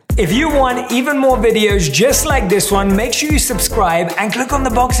 Thank you. If you want even more videos just like this one, make sure you subscribe and click on the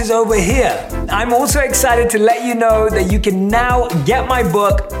boxes over here. I'm also excited to let you know that you can now get my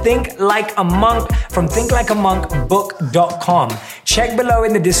book, Think Like a Monk, from thinklikeamonkbook.com. Check below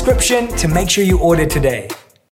in the description to make sure you order today.